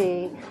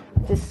Kirsty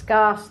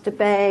discuss,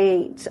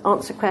 debate,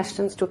 answer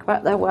questions, talk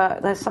about their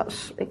work. They're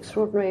such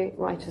extraordinary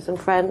writers and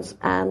friends,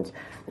 and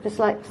I'd just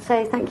like to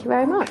say thank you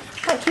very much.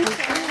 Thank you.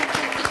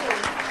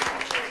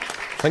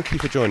 Thank you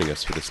for joining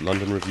us for this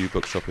London Review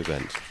Bookshop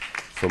event.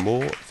 For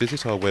more,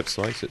 visit our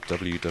website at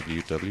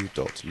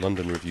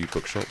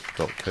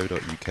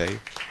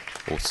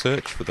www.londonreviewbookshop.co.uk or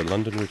search for the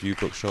London Review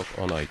Bookshop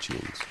on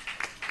iTunes.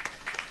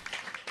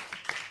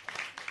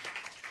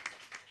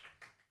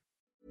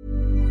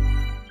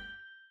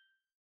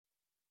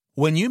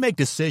 When you make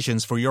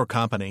decisions for your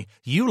company,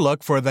 you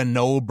look for the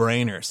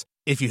no-brainers.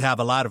 If you have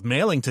a lot of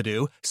mailing to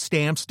do,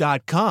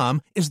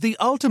 Stamps.com is the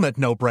ultimate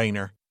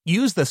no-brainer.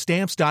 Use the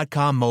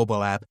Stamps.com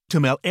mobile app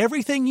to mail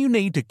everything you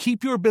need to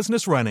keep your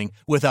business running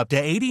with up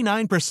to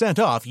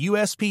 89% off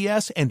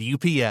USPS and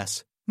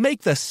UPS.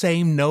 Make the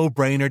same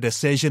no-brainer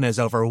decision as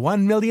over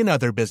 1 million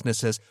other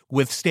businesses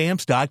with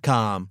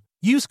Stamps.com.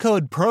 Use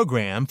code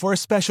PROGRAM for a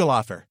special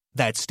offer.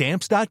 That's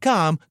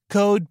Stamps.com,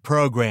 code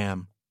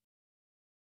PROGRAM.